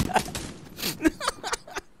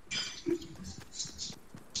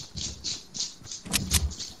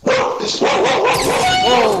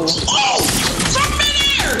 Whoa. Oh! From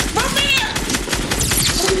midair! From midair!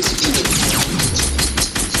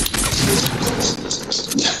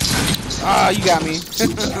 Ah, you got me.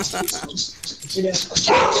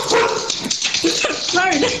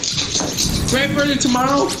 Sorry. Ready for the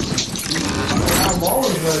tomorrow? I'm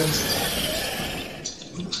always ready.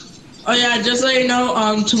 Oh yeah, just so you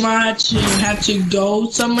know, tomorrow I actually have to go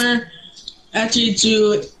somewhere, actually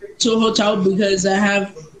to a hotel because I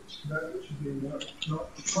have.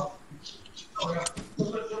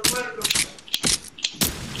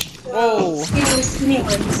 Whoa.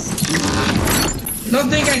 Don't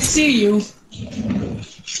think I see you.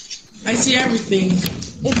 I see everything.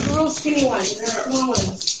 It's the real skinny ones. They're small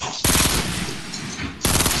ones.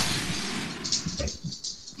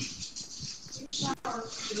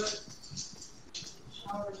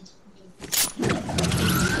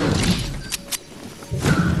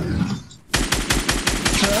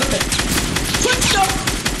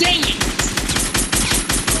 Dang it!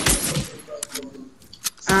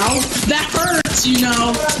 Ow, that hurts, you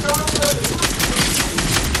know.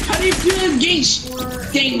 How do you feel against?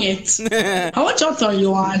 Dang it! How much health are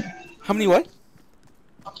you on? How many what?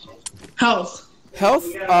 Health. Health?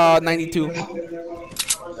 92.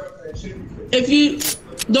 If you,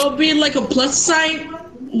 there'll be like a plus sign.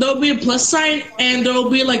 There'll be a plus sign, and there'll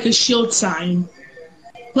be like a shield sign.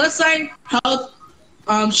 Plus sign, health.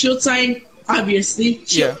 Shield sign, obviously.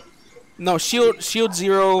 Shield. Yeah. No, shield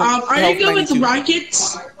 0. Are you good with 92.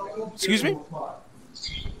 rockets? Excuse me?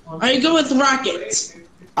 Are you good with rockets?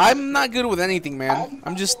 I'm not good with anything, man.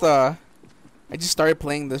 I'm just I just started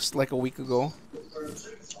playing this like a week ago.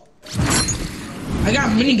 I got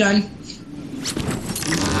a minigun.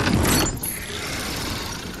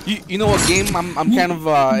 You know what game I'm kind of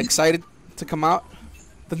excited to come out?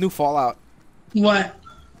 The new Fallout. What?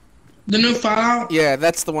 The new Fallout? Yeah,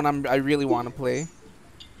 that's the one I really want to play.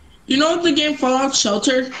 You know the game Fallout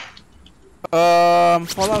Shelter?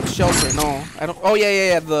 Fallout Shelter. No, I don't. Oh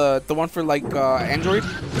yeah. The one for like Android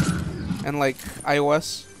and like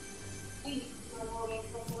iOS.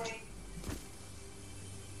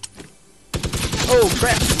 Oh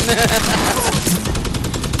crap!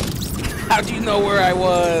 How do you know where I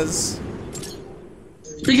was?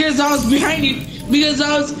 Because I was behind you. Because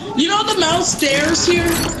I was. You know the metal stairs here?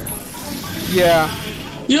 Yeah.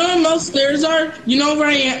 You know where the metal stairs are? You know where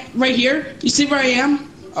I am? Right here? You see where I am?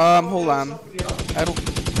 Hold on. I don't.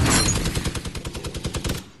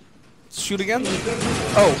 Shoot again?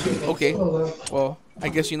 Oh, okay. Well, I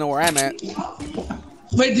guess you know where I'm at.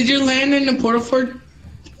 Wait, did you land in the portal fort?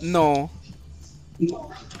 No.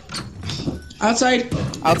 Outside?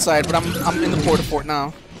 Outside, but I'm in the porta fort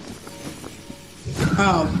now.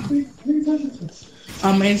 Oh.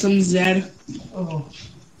 And some Zed. Oh.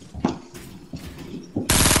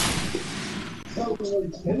 Are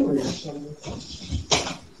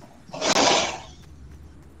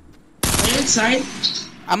you inside?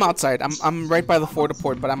 I'm outside. I'm right by the forta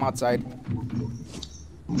port, but I'm outside.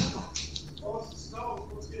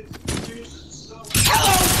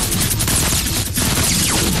 Hello!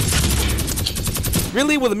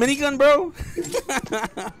 Really, with a minigun, bro?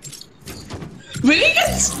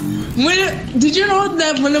 Miniguns? Did you know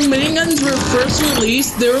that when the miniguns were first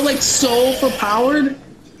released, they were like so overpowered?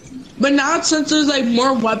 But now since there's like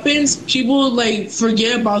more weapons, people like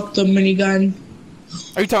forget about the minigun.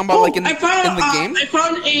 Are you talking about like in the game? I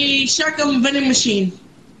found a shotgun vending machine.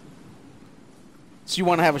 So you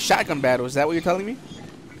want to have a shotgun battle? Is that what you're telling me?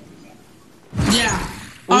 Yeah.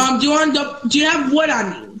 Do you have wood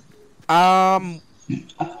on you?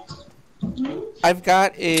 I've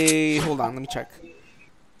got a. Hold on, let me check.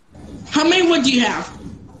 How many wood do you have?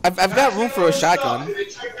 I've got room for a shotgun.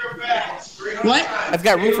 What? I've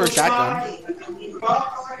got room for a shotgun.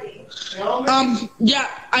 Yeah,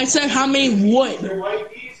 I said how many wood?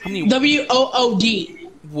 How many? WOOD.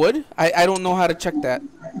 Wood? I don't know how to check that.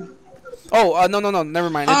 Oh, no, never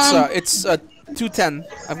mind. It's 210.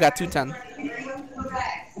 I've got 210.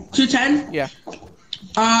 210? Yeah.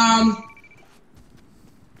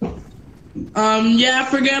 Yeah,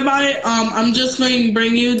 forget about it. I'm just going to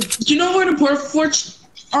bring you. Do you know where the porta forts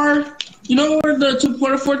are? You know where the 2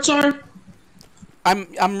 porta forts are?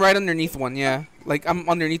 I'm right underneath one. Yeah, like I'm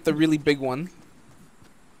underneath the really big one.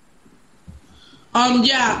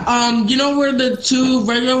 Yeah. You know where the 2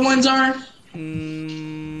 regular ones are? The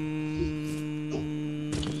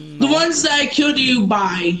No. ones that I killed you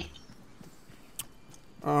by.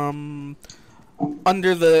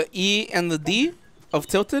 Under the E and the D of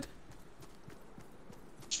tilted.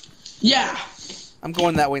 Yeah. I'm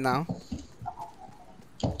going that way now.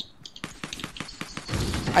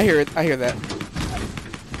 I hear it. I hear that.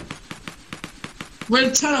 Where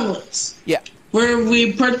the tunnel is. Yeah. Where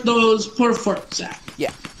we put those porta forts at.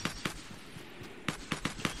 Yeah.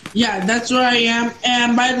 Yeah, that's where I am.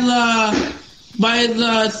 And by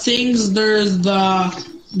the things, there's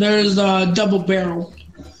a double barrel.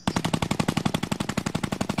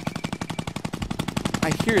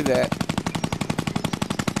 I hear that.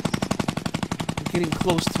 I'm getting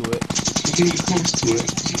close to it.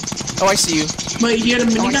 Oh, I see you. Wait, you hear the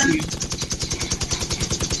minigun?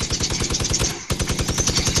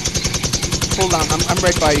 Hold on. I'm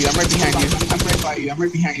right by you. I'm right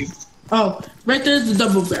behind you. Oh, right there's the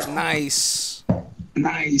double barrel. Nice.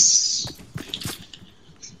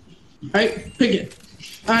 Alright, pick it.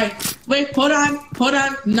 Alright, wait, hold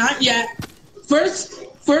on, not yet.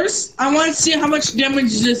 First, I want to see how much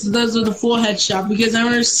damage this does with a full headshot because I've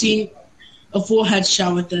never seen a full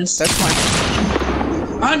headshot with this. That's fine.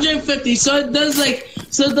 150, so it does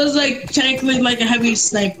like technically like a heavy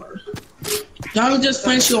sniper. That would just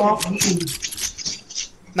finish you off.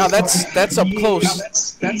 Now that's up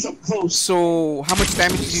close. That's up close. So how much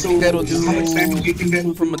damage do you think that'll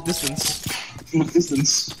do from a distance?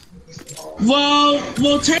 Well,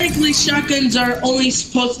 technically shotguns are only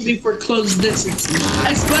supposed to be for close distance,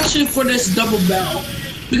 especially for this double barrel,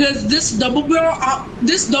 because this double barrel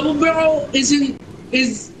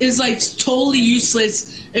is like totally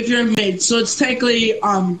useless if you're in mid, so it's technically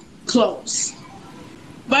close.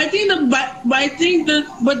 But there's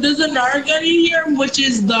another gun in here, which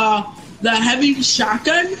is the heavy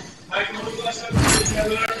shotgun.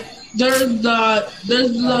 There's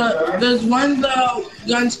one of the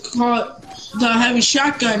guns called the heavy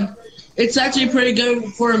shotgun. It's actually pretty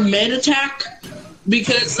good for a mid attack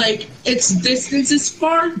because like its distance is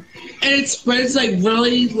far and it spreads like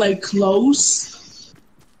really like close.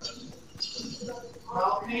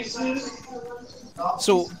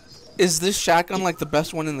 So, is this shotgun like the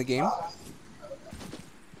best one in the game?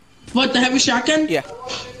 What, the heavy shotgun? Yeah.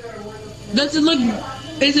 Does it look?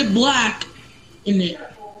 Is it black in it?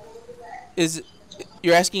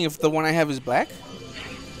 You're asking if the one I have is black?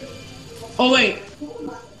 Oh wait.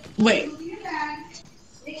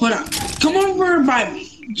 Hold on. Come over by me.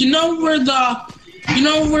 You know where the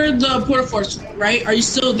porta forts are, right? Are you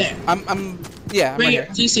still there? I'm yeah. I'm right here.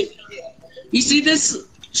 Do you see? You see this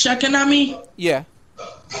shotgun on me? Yeah.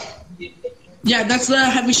 Yeah, that's the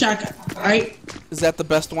heavy shotgun, right? Is that the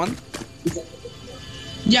best one?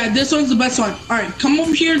 Yeah, this one's the best one. Alright, come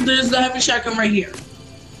over here. There's the heavy shotgun right here.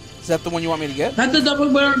 Is that the one you want me to get? Not the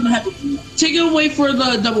double barrel, the heavy. Take it away for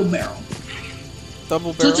the double barrel.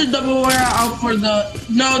 Double barrel? Switch the double barrel out for the...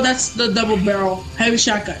 No, that's the double barrel. Heavy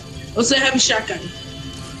shotgun. Let's say heavy shotgun.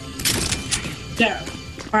 There.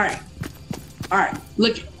 Alright.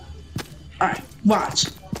 Look it. Alright, watch.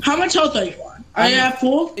 How much health are you on? Are you at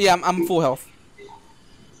full? Yeah, I'm full health.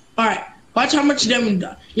 Alright, watch how much damage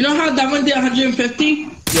done. You know how that one did 150? Yeah.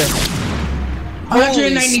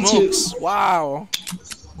 192. Holy smokes. Wow.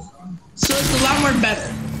 So it's a lot more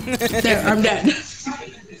better. There, I'm dead.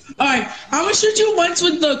 Alright, I'm gonna shoot you once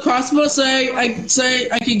with the crossbow so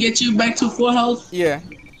I can get you back to full health. Yeah.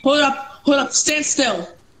 Hold up, stand still.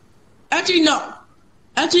 Actually, no.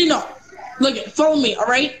 Look it, follow me,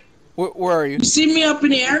 alright? Where are you? You see me up in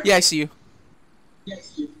the air? Yeah, I see you.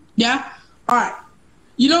 Yeah? Alright.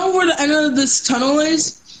 You know where the end of this tunnel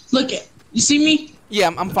is? Look it. You see me? Yeah,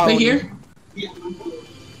 I'm following right here? you.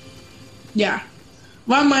 Yeah.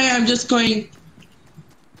 Why am I'm just going...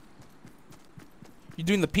 You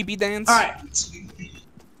doing the pee-pee dance? Alright.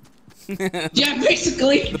 Yeah,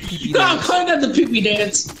 basically. The No, I'm calling that the pee-pee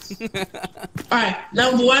dance. Alright,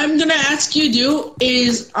 now what I'm gonna ask you to do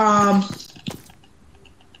is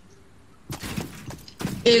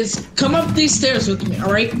come up these stairs with me,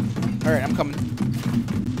 alright? Alright, I'm coming.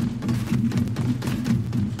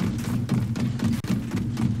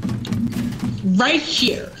 right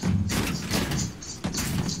here.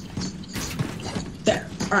 There.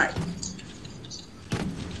 All right.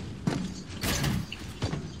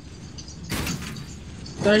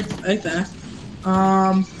 Like that.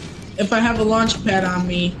 If I have a launch pad on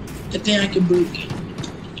me, I think I can boot it.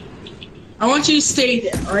 I want you to stay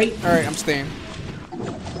there, alright? Alright, I'm staying.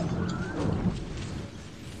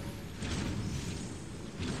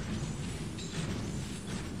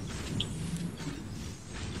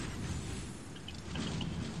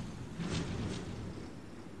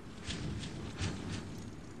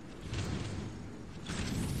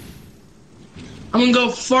 I'm gonna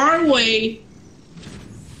go far away.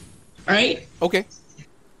 Alright? Okay.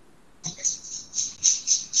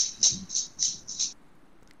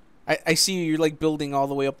 I see you. You're like building all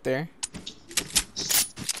the way up there.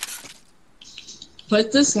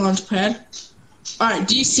 Like this launch pad. Alright,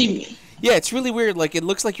 do you see me? Yeah, it's really weird. Like it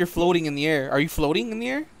looks like you're floating in the air. Are you floating in the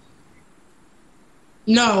air?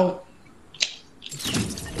 No.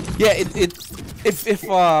 Yeah, if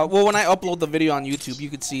well, when I upload the video on YouTube, you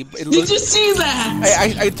could see. It Did you see that?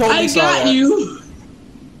 I totally saw that. I got you.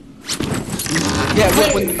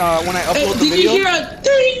 Yeah, when I upload the video. Did you hear a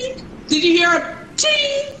ding? Did you hear a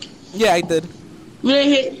ding? Yeah, I did. When I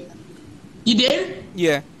hit, you did?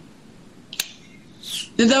 Yeah.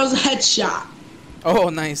 Then that was a headshot. Oh,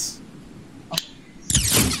 nice.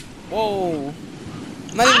 Whoa.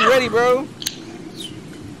 I'm not even ready, bro.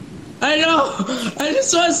 I know. I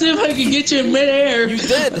just want to see if I could get you in midair. You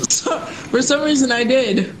did. For some reason, I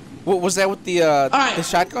did. What was that with the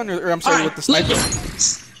shotgun, or I'm sorry, with the sniper?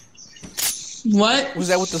 What? Was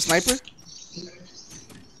that with the sniper?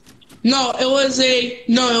 No, it was a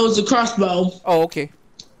crossbow. Oh, okay.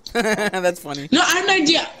 That's funny. No, I have an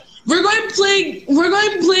idea. We're going to play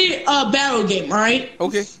a battle game, all right?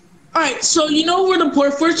 Okay. All right. So you know where the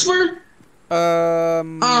port forts were?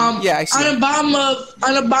 Yeah, I see. On the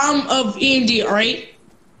bottom of E&D, all right?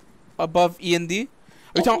 Above E&D?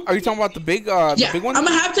 Are you talking about the big the big one? I'm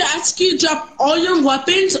gonna have to ask you to drop all your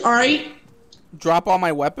weapons, all right? Drop all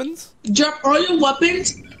my weapons? Drop all your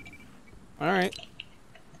weapons. All right.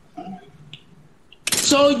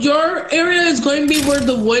 So your area is going to be where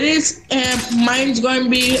the wood is, and mine's going to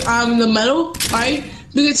be on the metal, alright?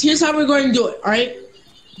 Because here's how we're going to do it, alright?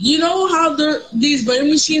 You know how these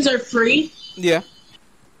vending machines are free? Yeah.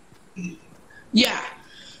 Yeah.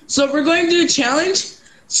 So we're going to do a challenge.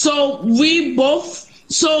 So we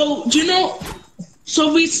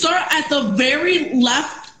start at the very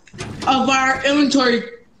left of our inventory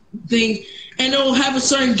thing, and it'll have a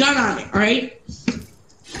certain gun on it, alright?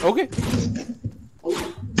 Okay.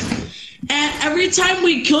 And every time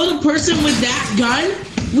we kill the person with that gun,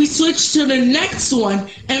 we switch to the next one,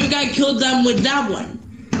 and we gotta kill them with that one.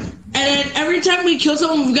 And then every time we kill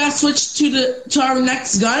someone, we gotta switch to our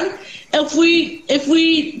next gun. If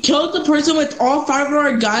we kill the person with all 5 of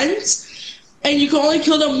our guns, and you can only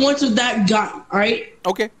kill them once with that gun, all right?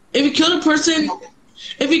 Okay. If you kill the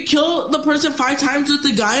person 5 times with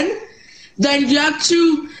the gun, then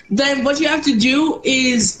what you have to do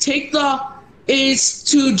is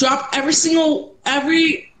drop every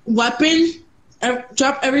weapon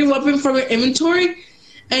from your inventory,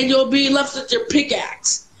 and you'll be left with your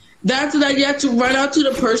pickaxe. Then after that, you have to run out to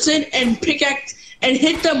the person and pickaxe and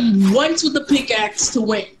hit them once with the pickaxe to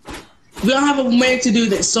win. We don't have a minute to do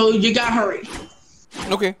this, so you gotta hurry.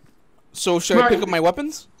 Okay. So should I pick up my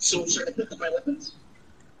weapons?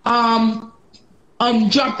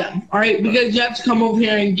 Drop them, alright? Because you have to come over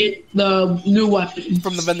here and get the new weapon.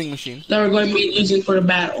 From the vending machine. That we're going to be using for the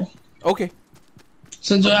battle. Okay.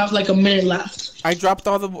 Since we have like a minute left. I dropped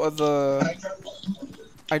all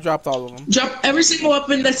I dropped all of them. Drop every single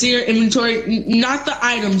weapon that's in your inventory, not the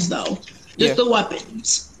items though. Just the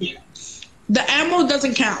weapons. Yeah. The ammo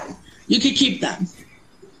doesn't count. You can keep them.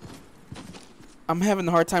 I'm having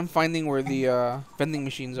a hard time finding where the vending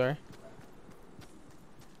machines are.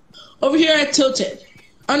 Over here at Tilted.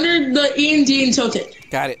 Under the E&D and Tilted.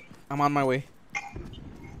 Got it. I'm on my way.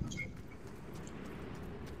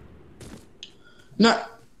 No,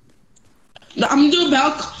 I'm gonna do a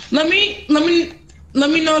battle. Let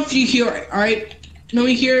me know if you hear it, alright? Let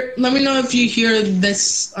me know if you hear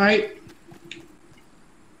this, alright?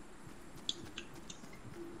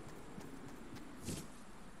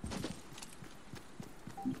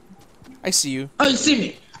 I see you. Oh, you see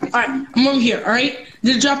me. Alright, I'm over here, alright?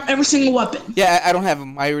 Just drop every single weapon. Yeah, I don't have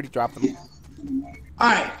them. I already dropped them.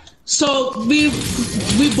 Alright, so we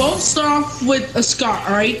both start off with a scar,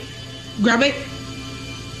 alright? Grab it.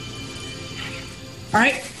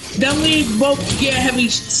 Alright, then we both get a heavy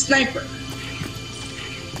sniper.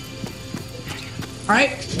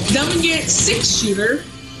 Alright, then we get 6-shooter.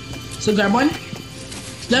 So grab one.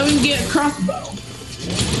 Then we can get a crossbow.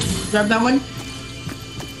 Grab that one.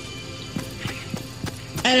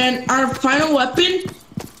 And then our final weapon,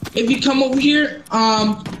 if you come over here,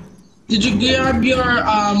 did you grab your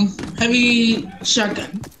heavy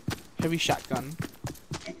shotgun? Heavy shotgun.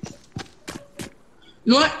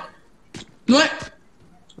 You know what? You know what?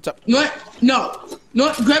 What's up? You know what? No. You know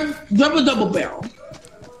what? Grab a double barrel.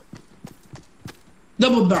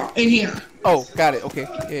 Double barrel in here. Oh, got it. Okay.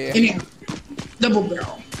 Yeah. In here. Double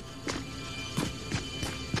barrel.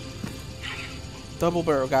 Double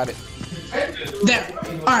barrel. Got it. There.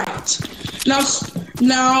 Alright.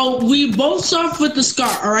 Now we both start with the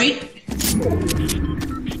scar, alright?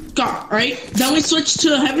 Scar, alright? Then we switch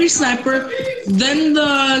to a heavy sniper, then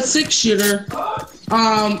the 6-shooter,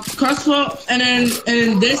 crossbow, and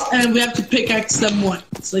then this, and we have to pickaxe them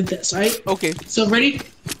once, like this, right? Okay. So ready?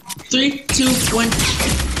 3, 2, 1.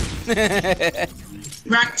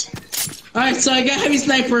 Right. Alright, so I got heavy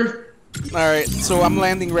sniper. Alright, so I'm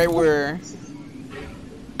landing right where...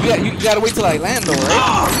 You gotta wait till I land though,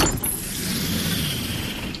 right?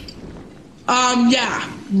 Yeah,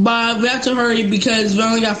 but we have to hurry because we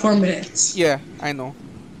only got 4 minutes. Yeah, I know.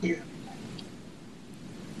 You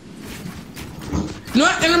know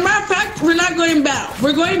what? And a matter of fact, we're not going battle.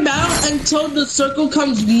 We're going battle until the circle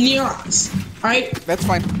comes near us. Alright? That's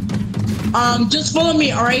fine. Just follow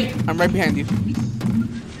me, alright? I'm right behind you.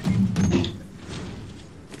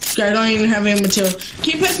 Okay, I don't even have any material.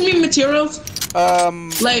 Can you pass me materials?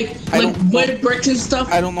 Like wood, bricks and stuff?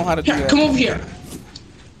 I don't know how to do Here, that. come over here.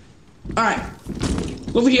 Alright.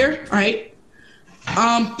 Over here, alright.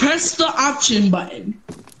 Press the option button.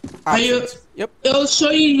 Options. Yep. It'll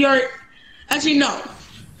show you your... Actually, no.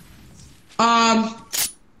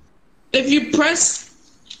 If you press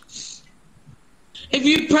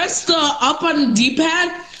the up on the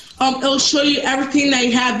D-pad, it'll show you everything that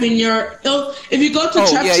you have in your... If you go to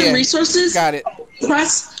traps and resources... Got it.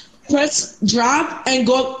 Press drop and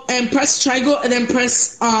go and press triangle and then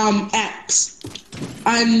press X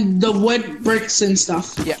on the wood bricks and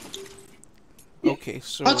stuff. Yeah. Okay,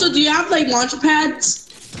 so... Also, do you have like launch pads?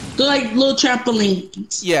 They're like little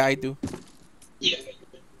trampolines. Yeah, I do.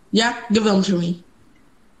 Yeah? Give them to me.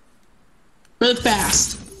 Really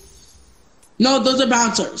fast. No, those are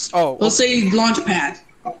bouncers. Oh, They'll say launch pad.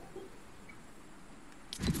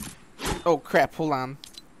 Oh crap, hold on.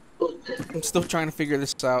 I'm still trying to figure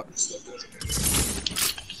this out.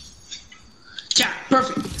 Yeah,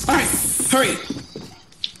 perfect. Alright, hurry.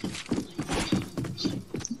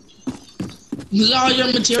 These are all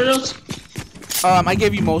your materials? I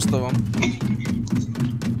gave you most of them.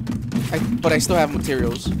 But I still have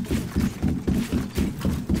materials.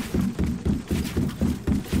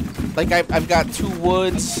 Like I've got 2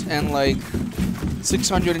 woods and like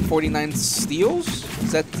 649 steels.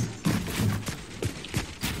 Is that?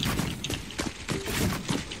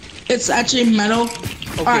 It's actually metal.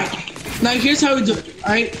 Okay. Alright, now here's how we do it,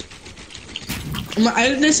 alright? I'm gonna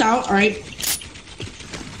edit this out, alright?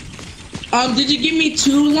 Did you give me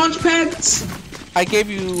 2 launch pads? I gave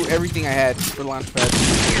you everything I had for launch pads.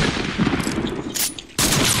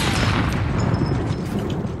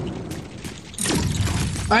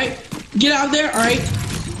 Alright, get out of there, alright?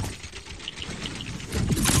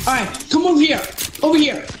 Alright, come over here. Over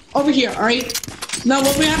here. Over here, alright? Now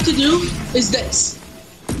what we have to do is this.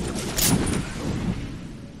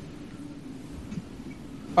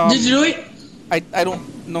 Did you do it? I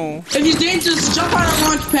don't know. If you didn't, just jump on a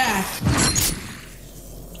launch pad.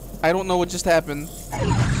 I don't know what just happened.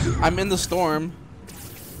 I'm in the storm.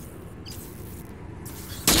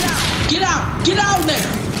 Get out! Get out of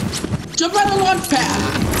there! Jump on the launch pad!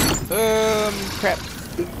 Crap.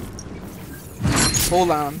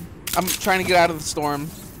 Hold on. I'm trying to get out of the storm.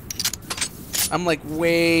 I'm like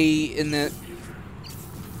way in it.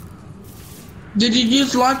 Did you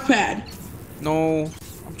use launch pad? No,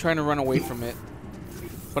 I'm trying to run away from it.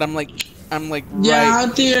 But I'm like Yeah, right. I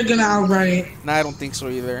don't think you're gonna outrun it. Nah, I don't think so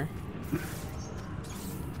either.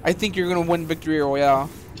 I think you're gonna win Victory Royale.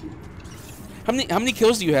 How many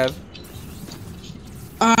kills do you have?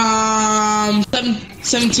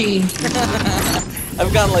 17.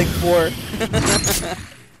 I've got like 4.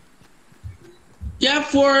 Yeah,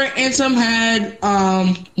 4, and some had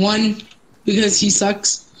 1 because he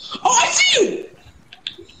sucks. Oh, I see you!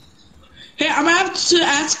 Hey, I'm gonna have to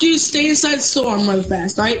ask you to stay inside the storm really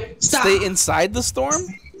fast, right? Stop. Stay inside the storm?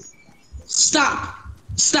 Stop.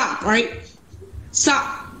 Stop, right?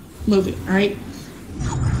 Stop moving, alright?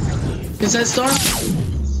 Inside the storm?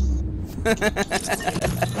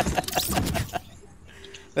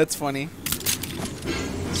 That's funny.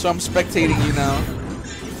 So I'm spectating you now.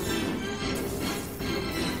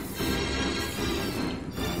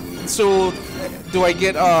 So, do I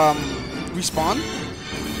get respawn?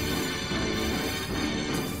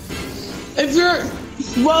 If you're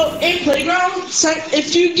in playground,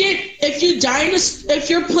 if you die if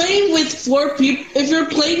you're playing with 4 people, if you're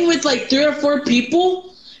playing with like 3 or 4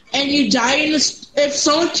 people, and you die if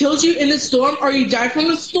someone kills you in the storm or you die from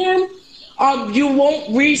the storm, you won't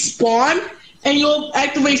respawn and you'll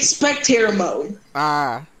activate spectator mode.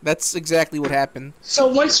 Ah, that's exactly what happened. So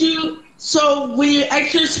when you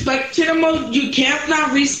activate spectator mode, you can't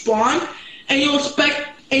not respawn, and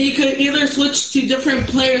you could either switch to different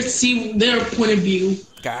players to see their point of view.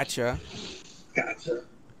 Gotcha.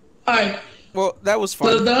 Alright. Well, that was fun.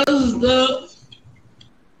 So that was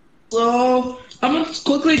so I'm gonna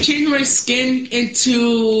quickly change my skin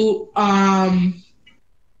into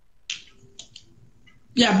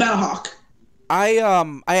Battlehawk.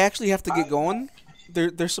 I actually have to get going.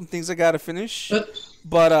 There's some things I gotta finish.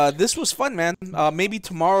 But this was fun, man. Maybe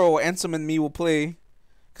tomorrow Ansem and me will play.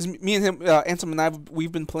 Because me and him, Ansem and I,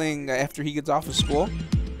 we've been playing after he gets off of school.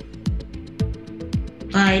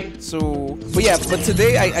 Alright. So, but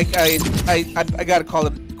today I gotta call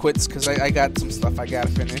it quits because I got some stuff I gotta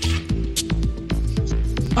finish.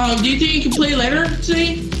 Do you think you can play later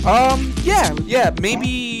today? Yeah,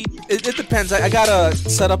 maybe it depends. I gotta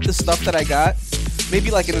set up the stuff that I got. Maybe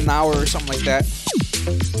like in an hour or something like that.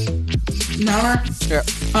 An hour? Yeah.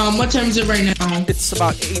 What time is it right now? It's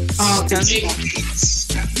about 8:10.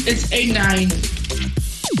 It's 8:09.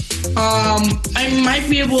 I might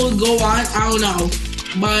be able to go on. I don't know,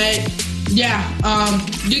 but yeah.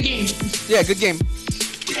 Good game. Yeah, good game.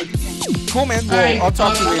 Cool, man. Well, right, I'll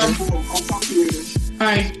talk to you later. All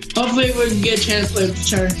right. Hopefully we can get a chance to play with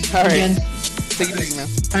each other All right. again. Take it easy, man.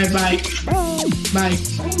 All right. Bye. Bye.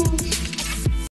 Bye.